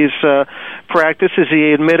some of these practices.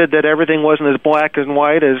 He admitted that everything wasn't as black and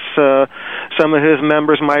white as some of his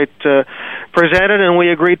members might present it, and we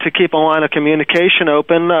agreed to keep a line of communication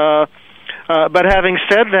open. But having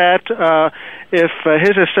said that, if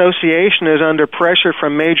his association is under pressure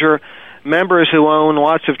from major members who own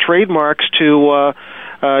lots of trademarks to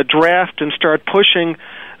draft and start pushing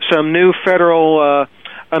some new federal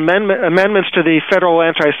amendments to the Federal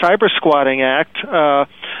Anti-Cyber Squatting Act,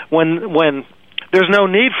 when there's no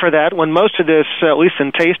need for that, when most of this, at least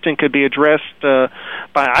in tasting, could be addressed by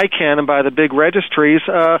ICANN and by the big registries,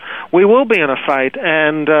 we will be in a fight.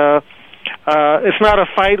 And it's not a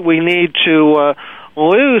fight we need to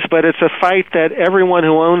lose, but it's a fight that everyone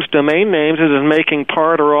who owns domain names is making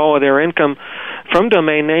part or all of their income from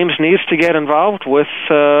domain names needs to get involved with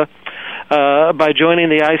by joining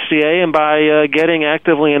the ICA and by getting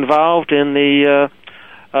actively involved in the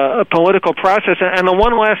political process. And the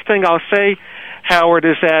one last thing I'll say, Howard,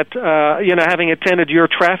 is that having attended your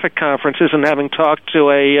traffic conferences and having talked to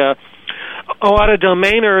a lot of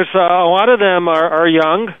domainers, a lot of them are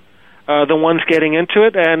young, the ones getting into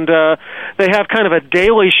it, and they have kind of a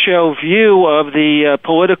Daily Show view of the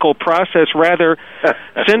political process, rather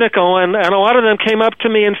cynical, and a lot of them came up to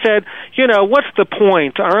me and said, what's the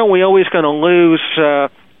point? Aren't we always going to lose?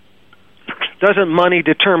 Doesn't money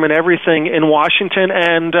determine everything in Washington?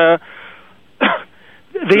 And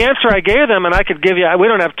the answer I gave them, and I could give you, we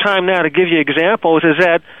don't have time now to give you examples, is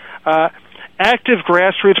that active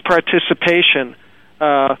grassroots participation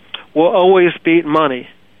will always beat money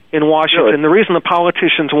in Washington. Sure. The reason the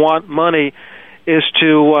politicians want money is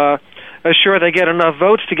to assure they get enough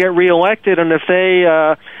votes to get reelected, and if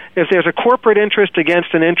there's a corporate interest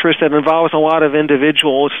against an interest that involves a lot of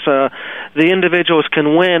individuals, the individuals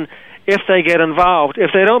can win if they get involved.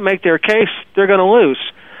 If they don't make their case, they're going to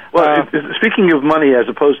lose. Well, speaking of money as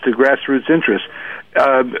opposed to grassroots interest,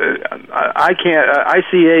 I can't.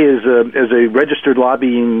 ICA is a registered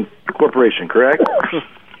lobbying corporation, correct?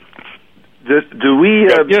 Do we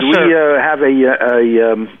have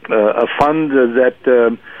a fund that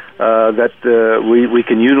we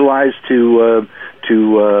can utilize to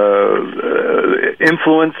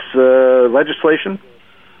influence legislation?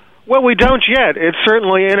 Well, we don't yet. It's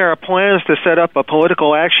certainly in our plans to set up a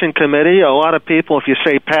political action committee. A lot of people, if you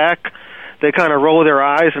say PAC, they kind of roll their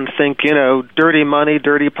eyes and think, dirty money,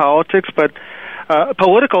 dirty politics. But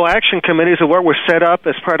political action committees are what were set up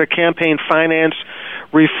as part of campaign finance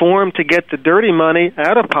reform to get the dirty money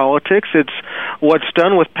out of politics. It's what's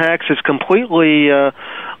done with PACs is completely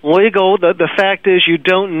legal. The fact is you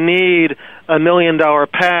don't need $1 million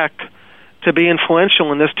PAC to be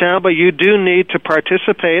influential in this town, but you do need to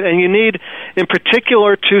participate, and you need, in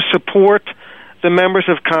particular, to support the members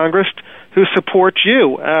of Congress who support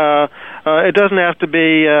you. It doesn't have to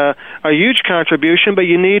be a huge contribution, but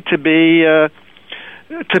you need to be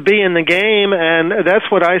in the game, and that's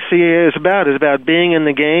what ICA is about being in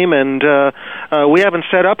the game. And we haven't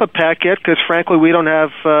set up a PAC yet because, frankly, we don't have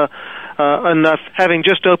enough, having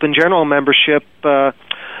just opened general membership 2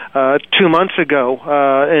 months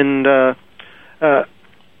ago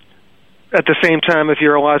at the same time as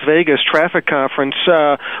your Las Vegas traffic conference.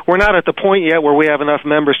 We're not at the point yet where we have enough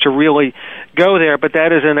members to really go there, but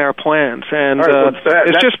that is in our plans. And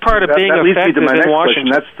it's just part of being effective in Washington.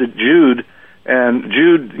 That's to Jude. And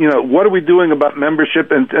Jude, what are we doing about membership?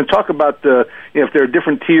 And talk about if there are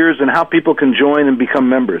different tiers and how people can join and become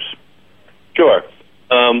members. Sure.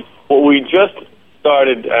 What we just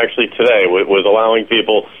started actually today was allowing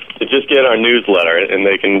people to just get our newsletter, and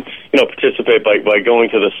they can participate by going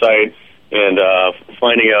to the site and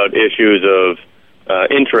finding out issues of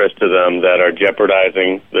interest to them that are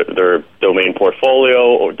jeopardizing their domain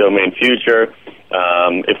portfolio or domain future,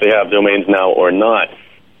 if they have domains now or not.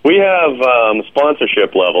 We have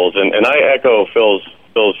sponsorship levels, and I echo Phil's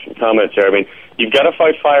comments here. I mean, you've got to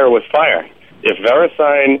fight fire with fire. If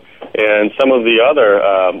VeriSign and some of the other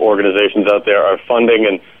organizations out there are funding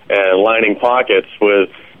and lining pockets with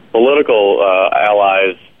political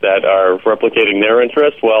allies that are replicating their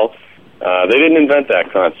interests, well, they didn't invent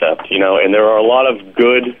that concept, and there are a lot of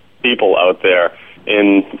good people out there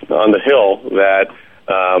on the Hill that,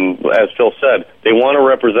 as Phil said, they want to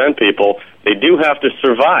represent people. They do have to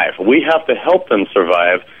survive. We have to help them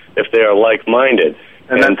survive if they are like-minded.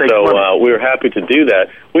 And so we're happy to do that.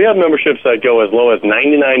 We have memberships that go as low as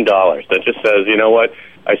 $99 that just says, you know what,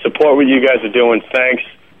 I support what you guys are doing, thanks.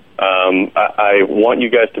 I want you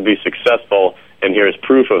guys to be successful, and here's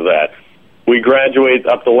proof of that. We graduate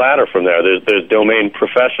up the ladder from there. There's domain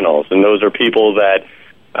professionals, and those are people that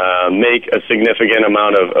make a significant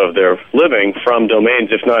amount of their living from domains,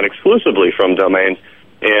 if not exclusively from domains.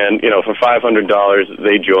 And, for $500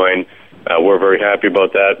 they join. We're very happy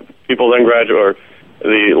about that. People then graduate, or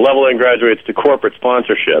the level then graduates to corporate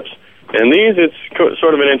sponsorships. And these, it's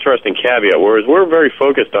sort of an interesting caveat, whereas we're very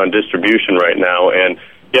focused on distribution right now and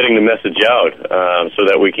getting the message out so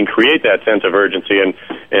that we can create that sense of urgency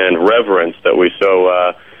and reverence that we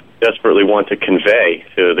so desperately want to convey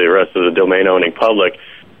to the rest of the domain-owning public.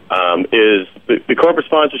 Is the corporate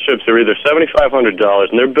sponsorships are either $7,500,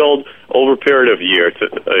 and they're billed over a period of a year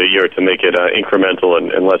to make it incremental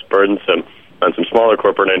and less burdensome on some smaller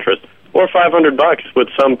corporate interests, or $500 with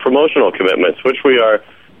some promotional commitments, which we are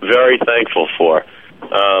very thankful for.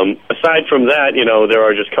 Aside from that, there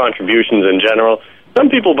are just contributions in general. some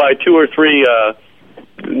people buy 2 or 3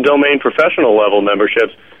 domain professional level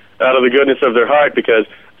memberships out of the goodness of their heart, because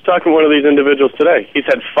I was talking to one of these individuals today. He's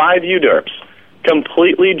had 5 UDERPs,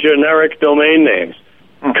 completely generic domain names.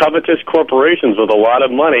 Covetous corporations with a lot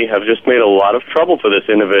of money have just made a lot of trouble for this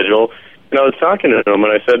individual. And I was talking to him,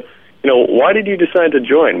 and I said, why did you decide to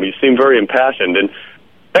join? You seem very impassioned. And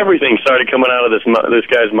everything started coming out of this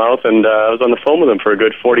guy's mouth, and I was on the phone with him for a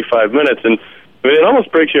good 45 minutes. And it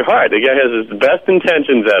almost breaks your heart. The guy has his best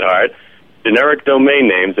intentions at heart, generic domain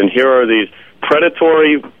names, and here are these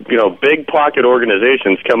predatory, big pocket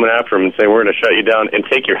organizations coming after him and saying, we're going to shut you down and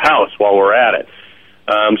take your house while we're at it.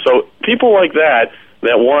 So people like that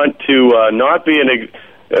want to not be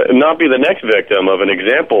the next victim of an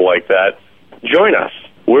example like that, join us.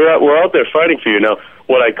 We're out there fighting for you. Now,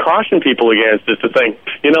 what I caution people against is to think,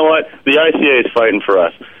 you know what, the ICA is fighting for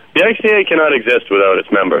us. The ICA cannot exist without its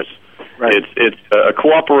members. Right. It's a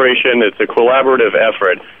cooperation. It's a collaborative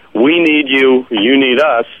effort. We need you. You need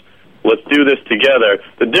us. Let's do this together.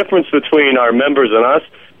 The difference between our members and us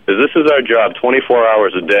is this is our job 24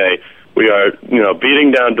 hours a day. We are,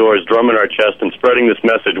 beating down doors, drumming our chest, and spreading this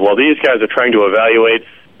message while these guys are trying to evaluate,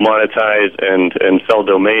 monetize, and sell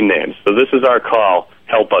domain names. So this is our call.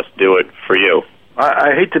 Help us do it for you.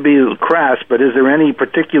 I hate to be crass, but is there any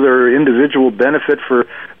particular individual benefit for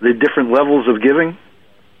the different levels of giving?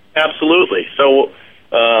 Absolutely. So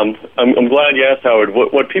I'm glad you asked, Howard.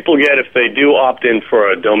 What people get if they do opt in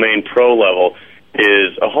for a Domain Pro level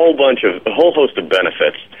is a whole host of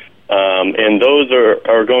benefits. And those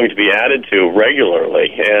are going to be added to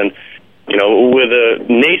regularly. And, with a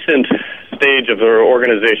nascent stage of their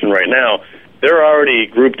organization right now, there are already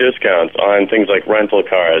group discounts on things like rental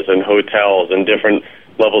cars and hotels and different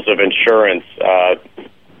levels of insurance,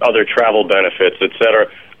 other travel benefits, etc.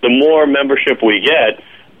 The more membership we get,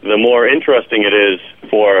 the more interesting it is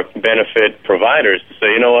for benefit providers to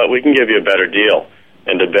say, you know what, we can give you a better deal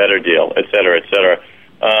and a better deal, et cetera, et cetera.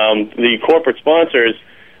 The corporate sponsors,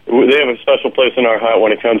 they have a special place in our heart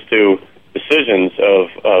when it comes to decisions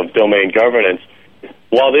of domain governance.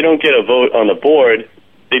 While they don't get a vote on the board,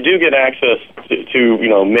 they do get access to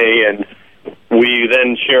me, and we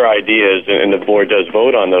then share ideas, and the board does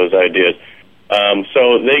vote on those ideas.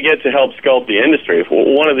 So they get to help sculpt the industry.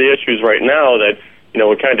 One of the issues right now that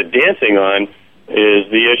we're kind of dancing on is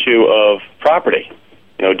the issue of property.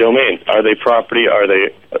 Domains. Are they property? Are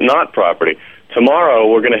they not property? Tomorrow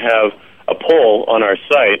we're going to have a poll on our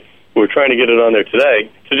site. We're trying to get it on there today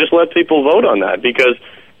to just let people vote on that, because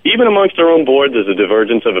even amongst our own board there's a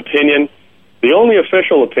divergence of opinion. The only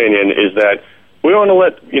official opinion is that we want to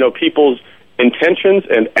let people's intentions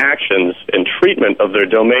and actions and treatment of their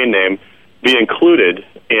domain name be included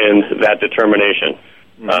in that determination.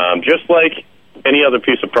 Just like any other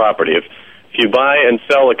piece of property. If you buy and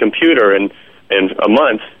sell a computer in a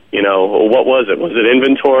month, what was it? Was it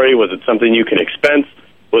inventory? Was it something you can expense?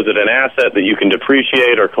 Was it an asset that you can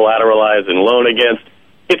depreciate or collateralize and loan against?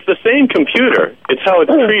 It's the same computer. It's how it's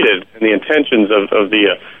treated and the intentions of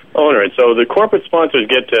the owner. And so the corporate sponsors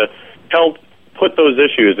get to help put those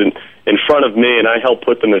issues in front of me, and I help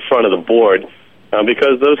put them in front of the board,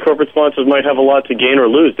 because those corporate sponsors might have a lot to gain or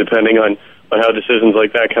lose depending on how decisions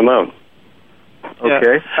like that come out.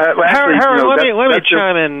 Okay. Harold, let me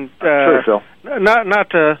chime in. Sure, Phil. Not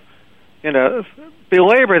to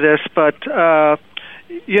belabor this, but our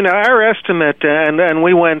estimate, and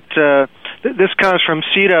we went. This comes from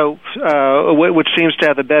CEDO, which seems to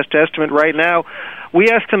have the best estimate right now. We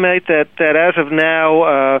estimate that as of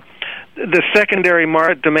now, the secondary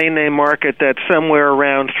domain name market, that's somewhere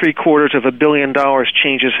around $750 million,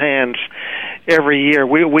 changes hands every year.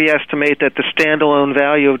 We estimate that the standalone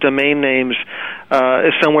value of domain names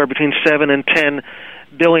is somewhere between $7 and $10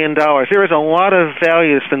 billion. There is a lot of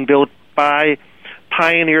value that's been built by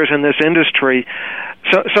pioneers in this industry.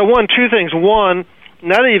 So two things. One,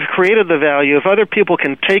 now that you've created the value, if other people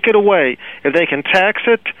can take it away, if they can tax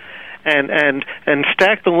it and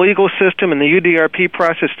stack the legal system and the UDRP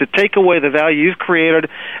process to take away the value you've created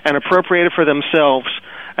and appropriate it for themselves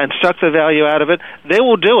and suck the value out of it, they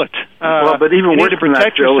will do it. But even worse than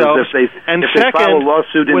that, Joe, is if they file a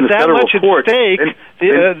lawsuit in the federal court. With that much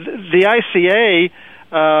at stake, the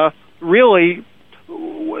ICA really,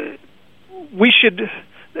 we should.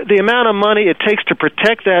 The amount of money it takes to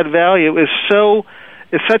protect that value is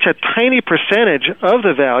such a tiny percentage of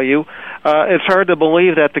the value. It's hard to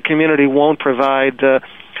believe that the community won't provide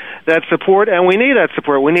that support, and we need that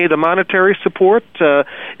support. We need the monetary support.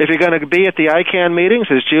 If you're going to be at the ICANN meetings,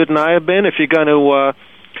 as Jude and I have been, if you're going to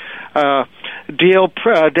deal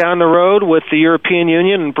down the road with the European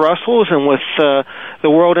Union in Brussels and with the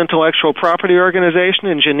World Intellectual Property Organization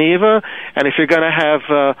in Geneva, and if you're going to have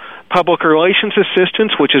public relations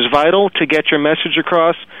assistance, which is vital to get your message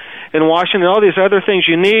across in Washington, all these other things,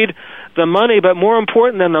 you need the money, but more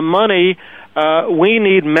important than the money, we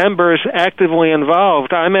need members actively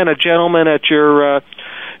involved. I met a gentleman at your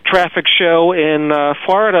traffic show in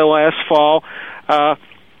Florida last fall. I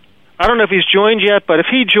don't know if he's joined yet, but if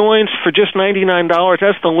he joins for just $99,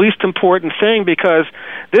 that's the least important thing, because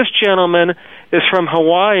this gentleman is from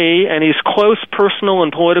Hawaii, and he's close personal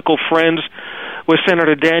and political friends with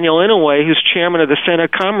Senator Daniel Inouye, who's chairman of the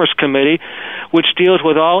Senate Commerce Committee, which deals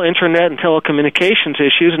with all Internet and telecommunications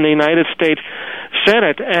issues in the United States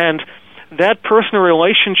Senate. And that personal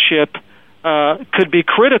relationship could be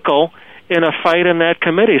critical in a fight in that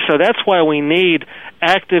committee. So that's why we need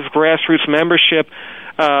active grassroots membership.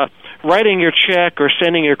 Writing your check or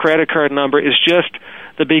sending your credit card number is just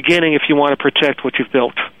the beginning if you want to protect what you've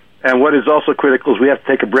built. And what is also critical is we have to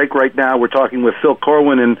take a break right now. We're talking with Phil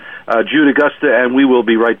Corwin and Jude Augusta, and we will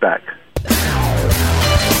be right back.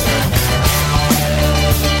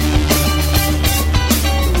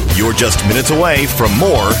 You're just minutes away from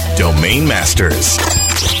more Domain Masters.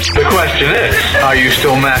 The question is, are you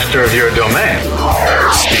still master of your domain?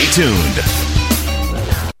 Stay tuned.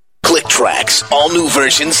 ClickTracks, all new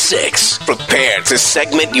version 6. Prepared to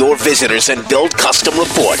segment your visitors and build custom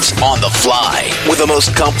reports on the fly with the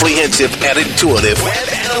most comprehensive and intuitive web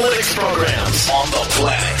analytics programs on the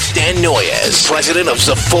planet. Dan Noyes, president of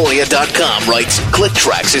Sephoria.com, writes,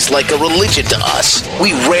 ClickTracks is like a religion to us.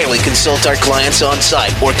 We rarely consult our clients on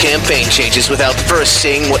site or campaign changes without first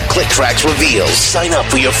seeing what ClickTracks reveals. Sign up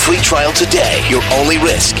for your free trial today. Your only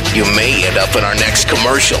risk, you may end up in our next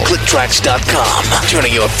commercial. ClickTracks.com,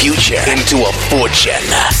 turning your future into a fortune.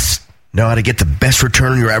 Know how to get the best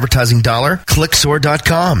return on your advertising dollar?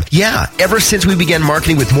 Clicksor.com. Yeah, ever since we began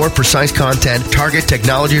marketing with more precise content, target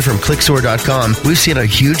technology from Clicksor.com, we've seen a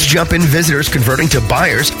huge jump in visitors converting to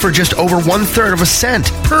buyers for just over 1/3 of a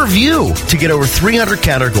cent per view. To get over 300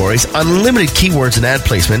 categories, unlimited keywords and ad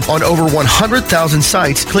placement on over 100,000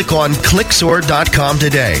 sites, click on Clicksor.com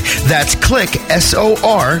today. That's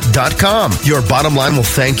ClickSOR.com. Your bottom line will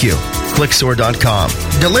thank you. Clicksor.com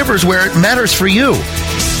delivers where it matters for you.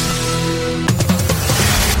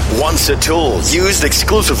 Once a tool used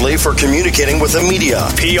exclusively for communicating with the media,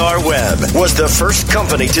 PR Web was the first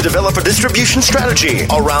company to develop a distribution strategy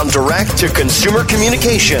around direct-to-consumer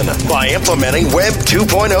communication by implementing Web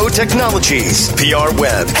 2.0 technologies. PR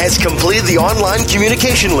Web has completed the online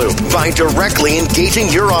communication loop by directly engaging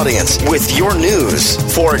your audience with your news.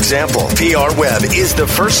 For example, PR Web is the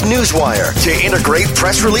first newswire to integrate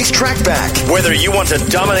press release trackback. Whether you want to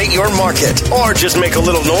dominate your market or just make a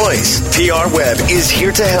little noise, PR Web is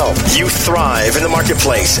here to help you thrive in the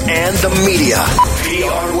marketplace and the media.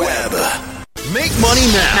 PR Web. Make money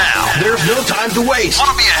now. There's no time to waste.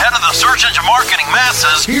 Want to be ahead of the search engine marketing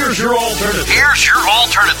masses? Here's your alternative.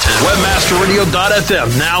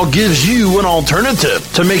 WebmasterRadio.fm now gives you an alternative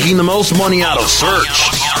to making the most money out of search.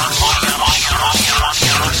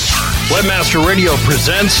 Webmaster Radio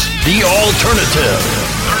presents The Alternative.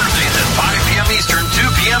 Thursdays at 5 p.m. Eastern, 2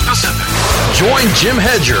 p.m. Pacific. Join Jim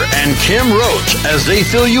Hedger and Kim Roach as they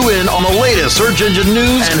fill you in on the latest search engine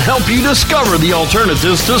news and help you discover the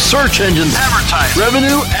alternatives to search engines, advertising,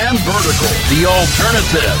 revenue, and vertical. The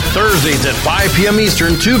Alternative. Thursdays at 5 p.m.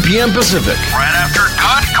 Eastern, 2 p.m. Pacific. Right after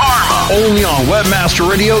Good Karma. Only on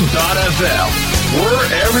WebmasterRadio.fm. We're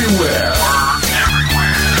everywhere.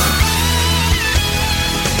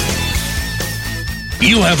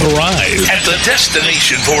 You have arrived at the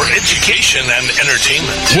destination for education and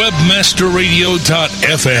entertainment.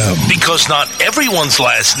 Webmasterradio.fm. Because not everyone's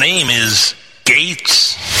last name is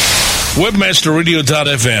Gates.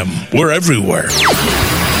 Webmasterradio.fm. We're everywhere.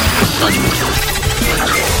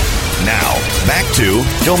 Now, back to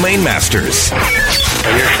Domain Masters.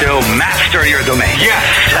 You're still master of your domain.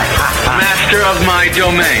 Yes. Master of my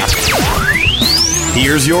domain.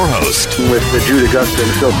 Here's your host. With Jude Augusta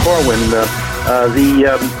and Phil Corwin. The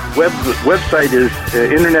website is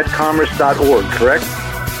internetcommerce.org, correct?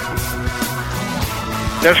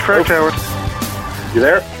 That's correct, Howard. You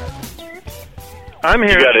there? I'm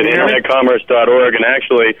here. You got it, internetcommerce.org, and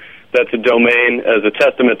actually, that's a domain as a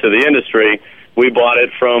testament to the industry. We bought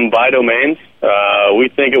it from Buy Domains. We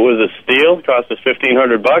think it was a steal. It cost us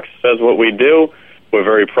 $1,500. That's what we do. We're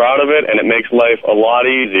very proud of it, and it makes life a lot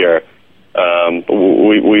easier.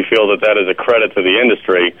 We feel that is a credit to the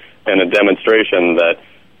industry and a demonstration that,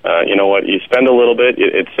 you know what, you spend a little bit,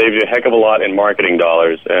 it saves you a heck of a lot in marketing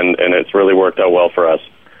dollars, and it's really worked out well for us.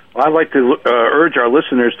 Well, I'd like to urge our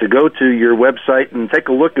listeners to go to your website and take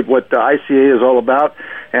a look at what the ICA is all about,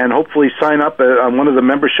 and hopefully sign up on one of the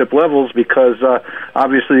membership levels, because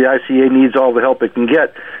obviously the ICA needs all the help it can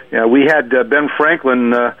get. We had Ben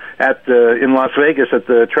Franklin in Las Vegas at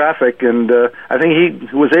the traffic, and I think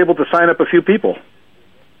he was able to sign up a few people.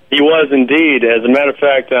 He was indeed. As a matter of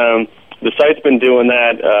fact, the site's been doing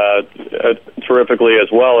that terrifically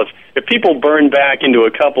as well. If people burn back into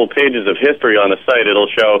a couple pages of history on the site, it'll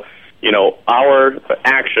show, our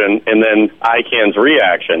action and then ICANN's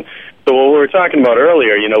reaction. So what we were talking about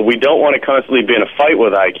earlier, we don't want to constantly be in a fight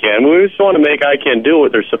with ICANN. We just want to make ICANN do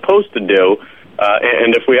what they're supposed to do.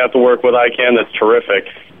 And if we have to work with ICANN, that's terrific.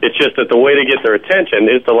 It's just that the way to get their attention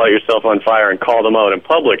is to light yourself on fire and call them out in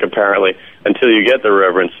public, apparently, until you get the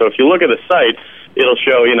reverence. So if you look at the site, it'll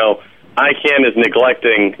show, ICANN is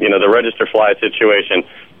neglecting, the register fly situation.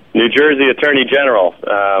 New Jersey Attorney General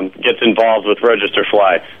gets involved with register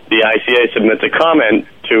fly. The ICA submits a comment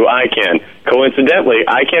to ICANN. Coincidentally,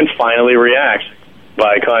 ICANN finally reacts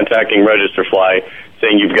by contacting register fly,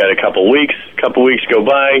 saying you've got a couple weeks. Couple weeks go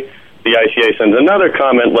by. The ICA sends another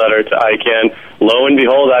comment letter to ICANN. Lo and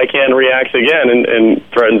behold, ICANN reacts again and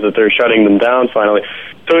threatens that they're shutting them down finally.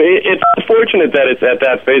 So it's unfortunate that it's at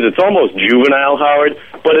that phase. It's almost juvenile, Howard,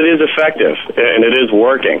 but it is effective, and it is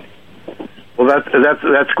working. Well,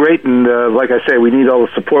 that's great, and like I say, we need all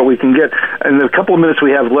the support we can get. In the couple of minutes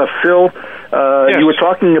we have left, Phil, yes. You were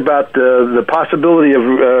talking about the possibility of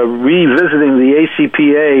revisiting the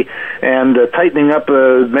ACPA and tightening up,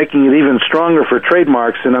 making it even stronger for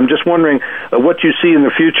trademarks, and I'm just wondering what you see in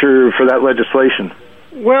the future for that legislation.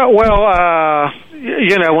 Well,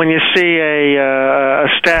 when you see a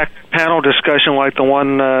stacked panel discussion like the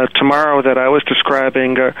one tomorrow that I was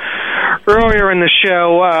describing earlier in the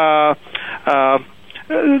show,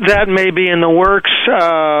 that may be in the works.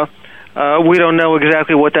 We don't know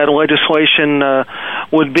exactly what that legislation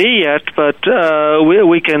would be yet, but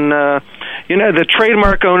we can, the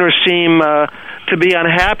trademark owners seem to be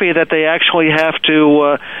unhappy that they actually have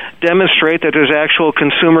to demonstrate that there's actual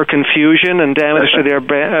consumer confusion and damage to their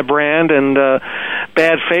brand and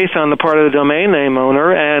bad faith on the part of the domain name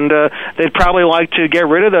owner, and they'd probably like to get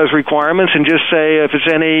rid of those requirements and just say if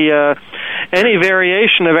it's any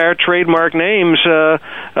variation of our trademark names,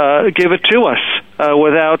 give it to us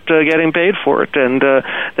without getting paid for it, and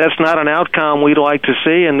that's not an outcome we'd like to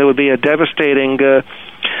see, and it would be a devastating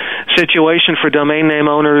situation for domain name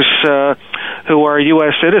owners who are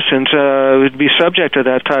U.S. citizens would be subject to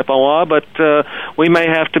that type of law, but we may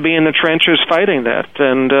have to be in the trenches fighting that,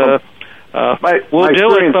 and we'll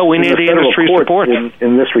do it, but we need the industry support.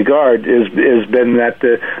 In this regard has been that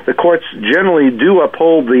the courts generally do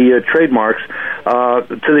uphold the trademarks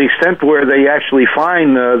to the extent where they actually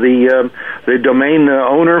fine the domain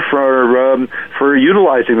owner for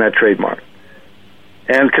utilizing that trademark,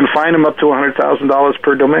 and can fine them up to $100,000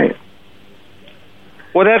 per domain.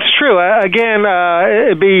 Well, that's true. Again,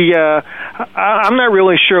 it'd be. I'm not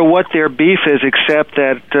really sure what their beef is, except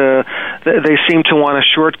that they seem to want a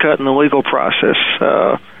shortcut in the legal process.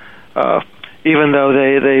 Even though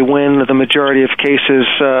they win the majority of cases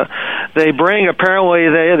they bring, apparently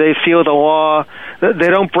they feel the law. They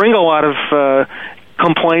don't bring a lot of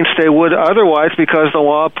complaints they would otherwise, because the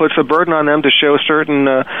law puts a burden on them to show certain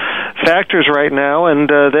factors right now, and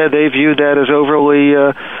they view that as overly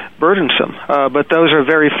burdensome. But those are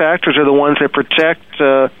very factors are the ones that protect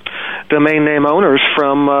domain name owners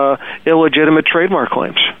from illegitimate trademark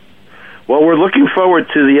claims. Well, we're looking forward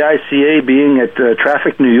to the ICA being at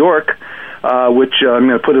Traffic New York, which I'm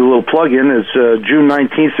going to put a little plug in, is June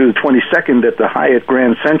 19th through the 22nd at the Hyatt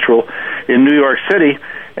Grand Central in New York City.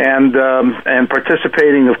 And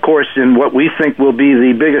participating, of course, in what we think will be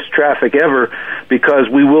the biggest traffic ever, because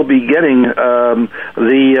we will be getting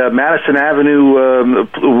the Madison Avenue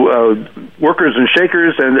workers and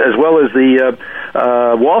shakers, and as well as the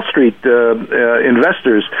Wall Street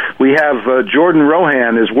investors. We have Jordan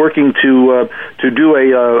Rohan is working to do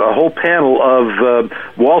a whole panel of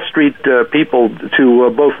Wall Street people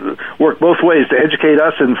to work both ways, to educate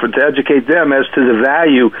us and to educate them as to the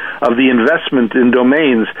value of the investment in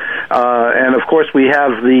domains. And of course, we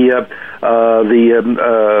have the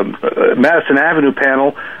Madison Avenue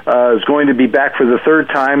panel is going to be back for the third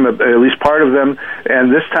time, at least part of them,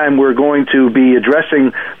 and this time we're going to be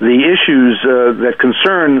addressing the issues that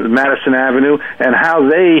concern Madison Avenue and how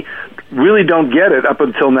they really don't get it up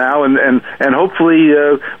until now, and hopefully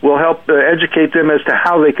we'll help educate them as to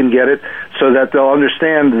how they can get it, so that they'll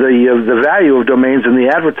understand the value of domains in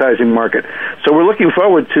the advertising market. So we're looking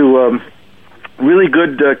forward to really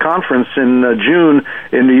good conference in June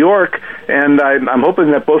in New York, and I'm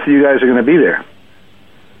hoping that both of you guys are going to be there.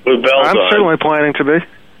 With bells I'm on. certainly planning to be.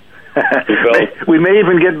 We may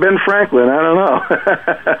even get Ben Franklin. I don't know.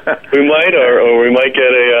 We might, or we might get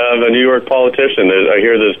a New York politician. I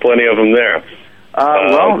hear there's plenty of them there.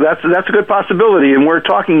 Well, that's a good possibility, and we're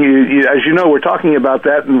talking. As you know, we're talking about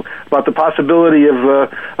that and about the possibility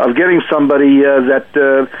of getting somebody that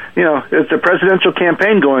it's a presidential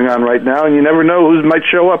campaign going on right now, and you never know who might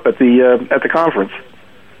show up at the conference.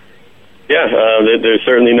 Yeah, there's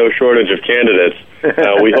certainly no shortage of candidates.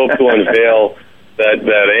 We hope to unveil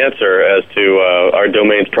that answer as to our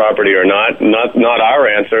domain's property or not our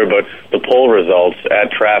answer, but the poll results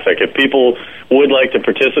at Traffic. If people would like to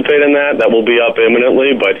participate in that will be up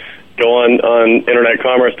imminently, but go on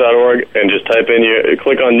internetcommerce.org and just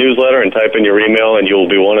click on newsletter and type in your email, and you'll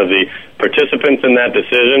be one of the participants in that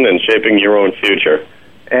decision and shaping your own future.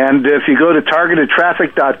 And if you go to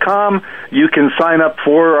targetedtraffic.com, you can sign up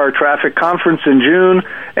for our traffic conference in June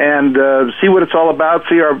and see what it's all about,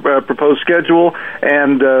 see our proposed schedule,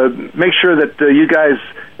 and make sure that you guys,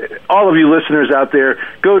 all of you listeners out there,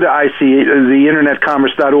 go to ICA, the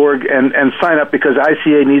internetcommerce.org, and sign up because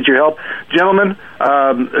ICA needs your help. Gentlemen,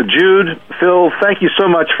 Jude, Phil, thank you so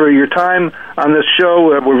much for your time on this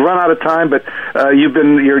show. We've run out of time, but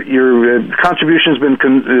your contribution's been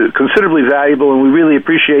considerably valuable, and we really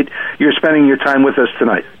appreciate your spending your time with us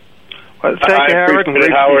tonight. Well, thank you, Howard.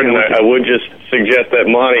 Howard, and I would just suggest that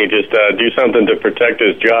Monty just do something to protect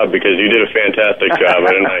his job because you did a fantastic job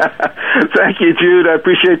tonight. Thank you, Jude. I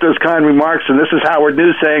appreciate those kind remarks. And this is Howard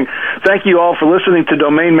News saying thank you all for listening to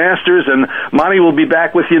Domain Masters. And Monty will be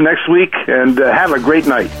back with you next week. And have a great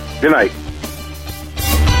night. Good night.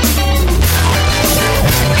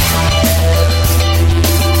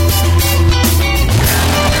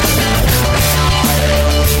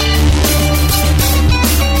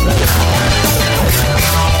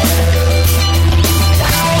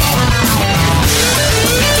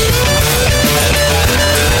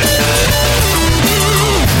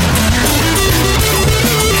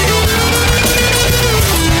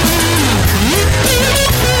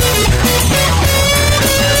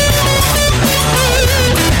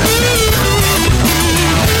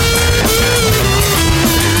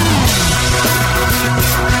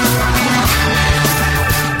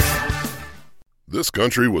 This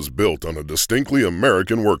country was built on a distinctly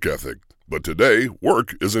American work ethic, but today,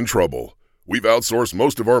 work is in trouble. We've outsourced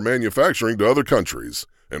most of our manufacturing to other countries,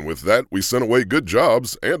 and with that, we sent away good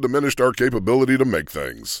jobs and diminished our capability to make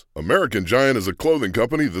things. American Giant is a clothing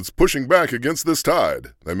company that's pushing back against this tide.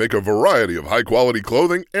 They make a variety of high-quality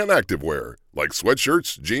clothing and activewear, like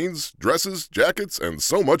sweatshirts, jeans, dresses, jackets, and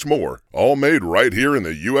so much more. All made right here in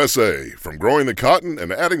the USA, from growing the cotton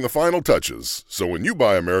and adding the final touches. So when you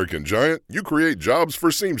buy American Giant, you create jobs for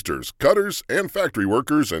seamsters, cutters, and factory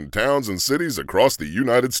workers in towns and cities across the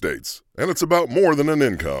United States. And it's about more than an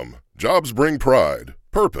income. Jobs bring pride,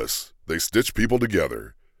 purpose. They stitch people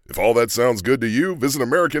together. If all that sounds good to you, visit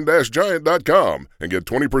American-Giant.com and get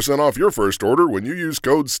 20% off your first order when you use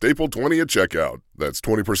code STAPLE20 at checkout. That's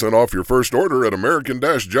 20% off your first order at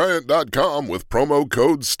American-Giant.com with promo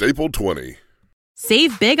code STAPLE20.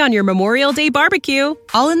 Save big on your Memorial Day barbecue,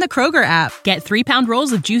 all in the Kroger app. Get 3-pound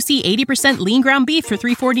rolls of juicy 80% lean ground beef for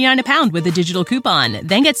 $3.49 a pound with a digital coupon.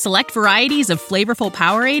 Then get select varieties of flavorful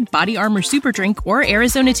Powerade, Body Armor Super Drink, or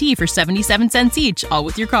Arizona tea for 77 cents each, all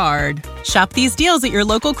with your card. Shop these deals at your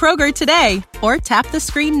local Kroger today, or tap the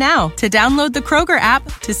screen now to download the Kroger app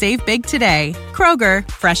to save big today. Kroger,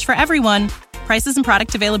 fresh for everyone. Prices and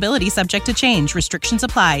product availability subject to change. Restrictions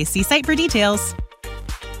apply. See site for details.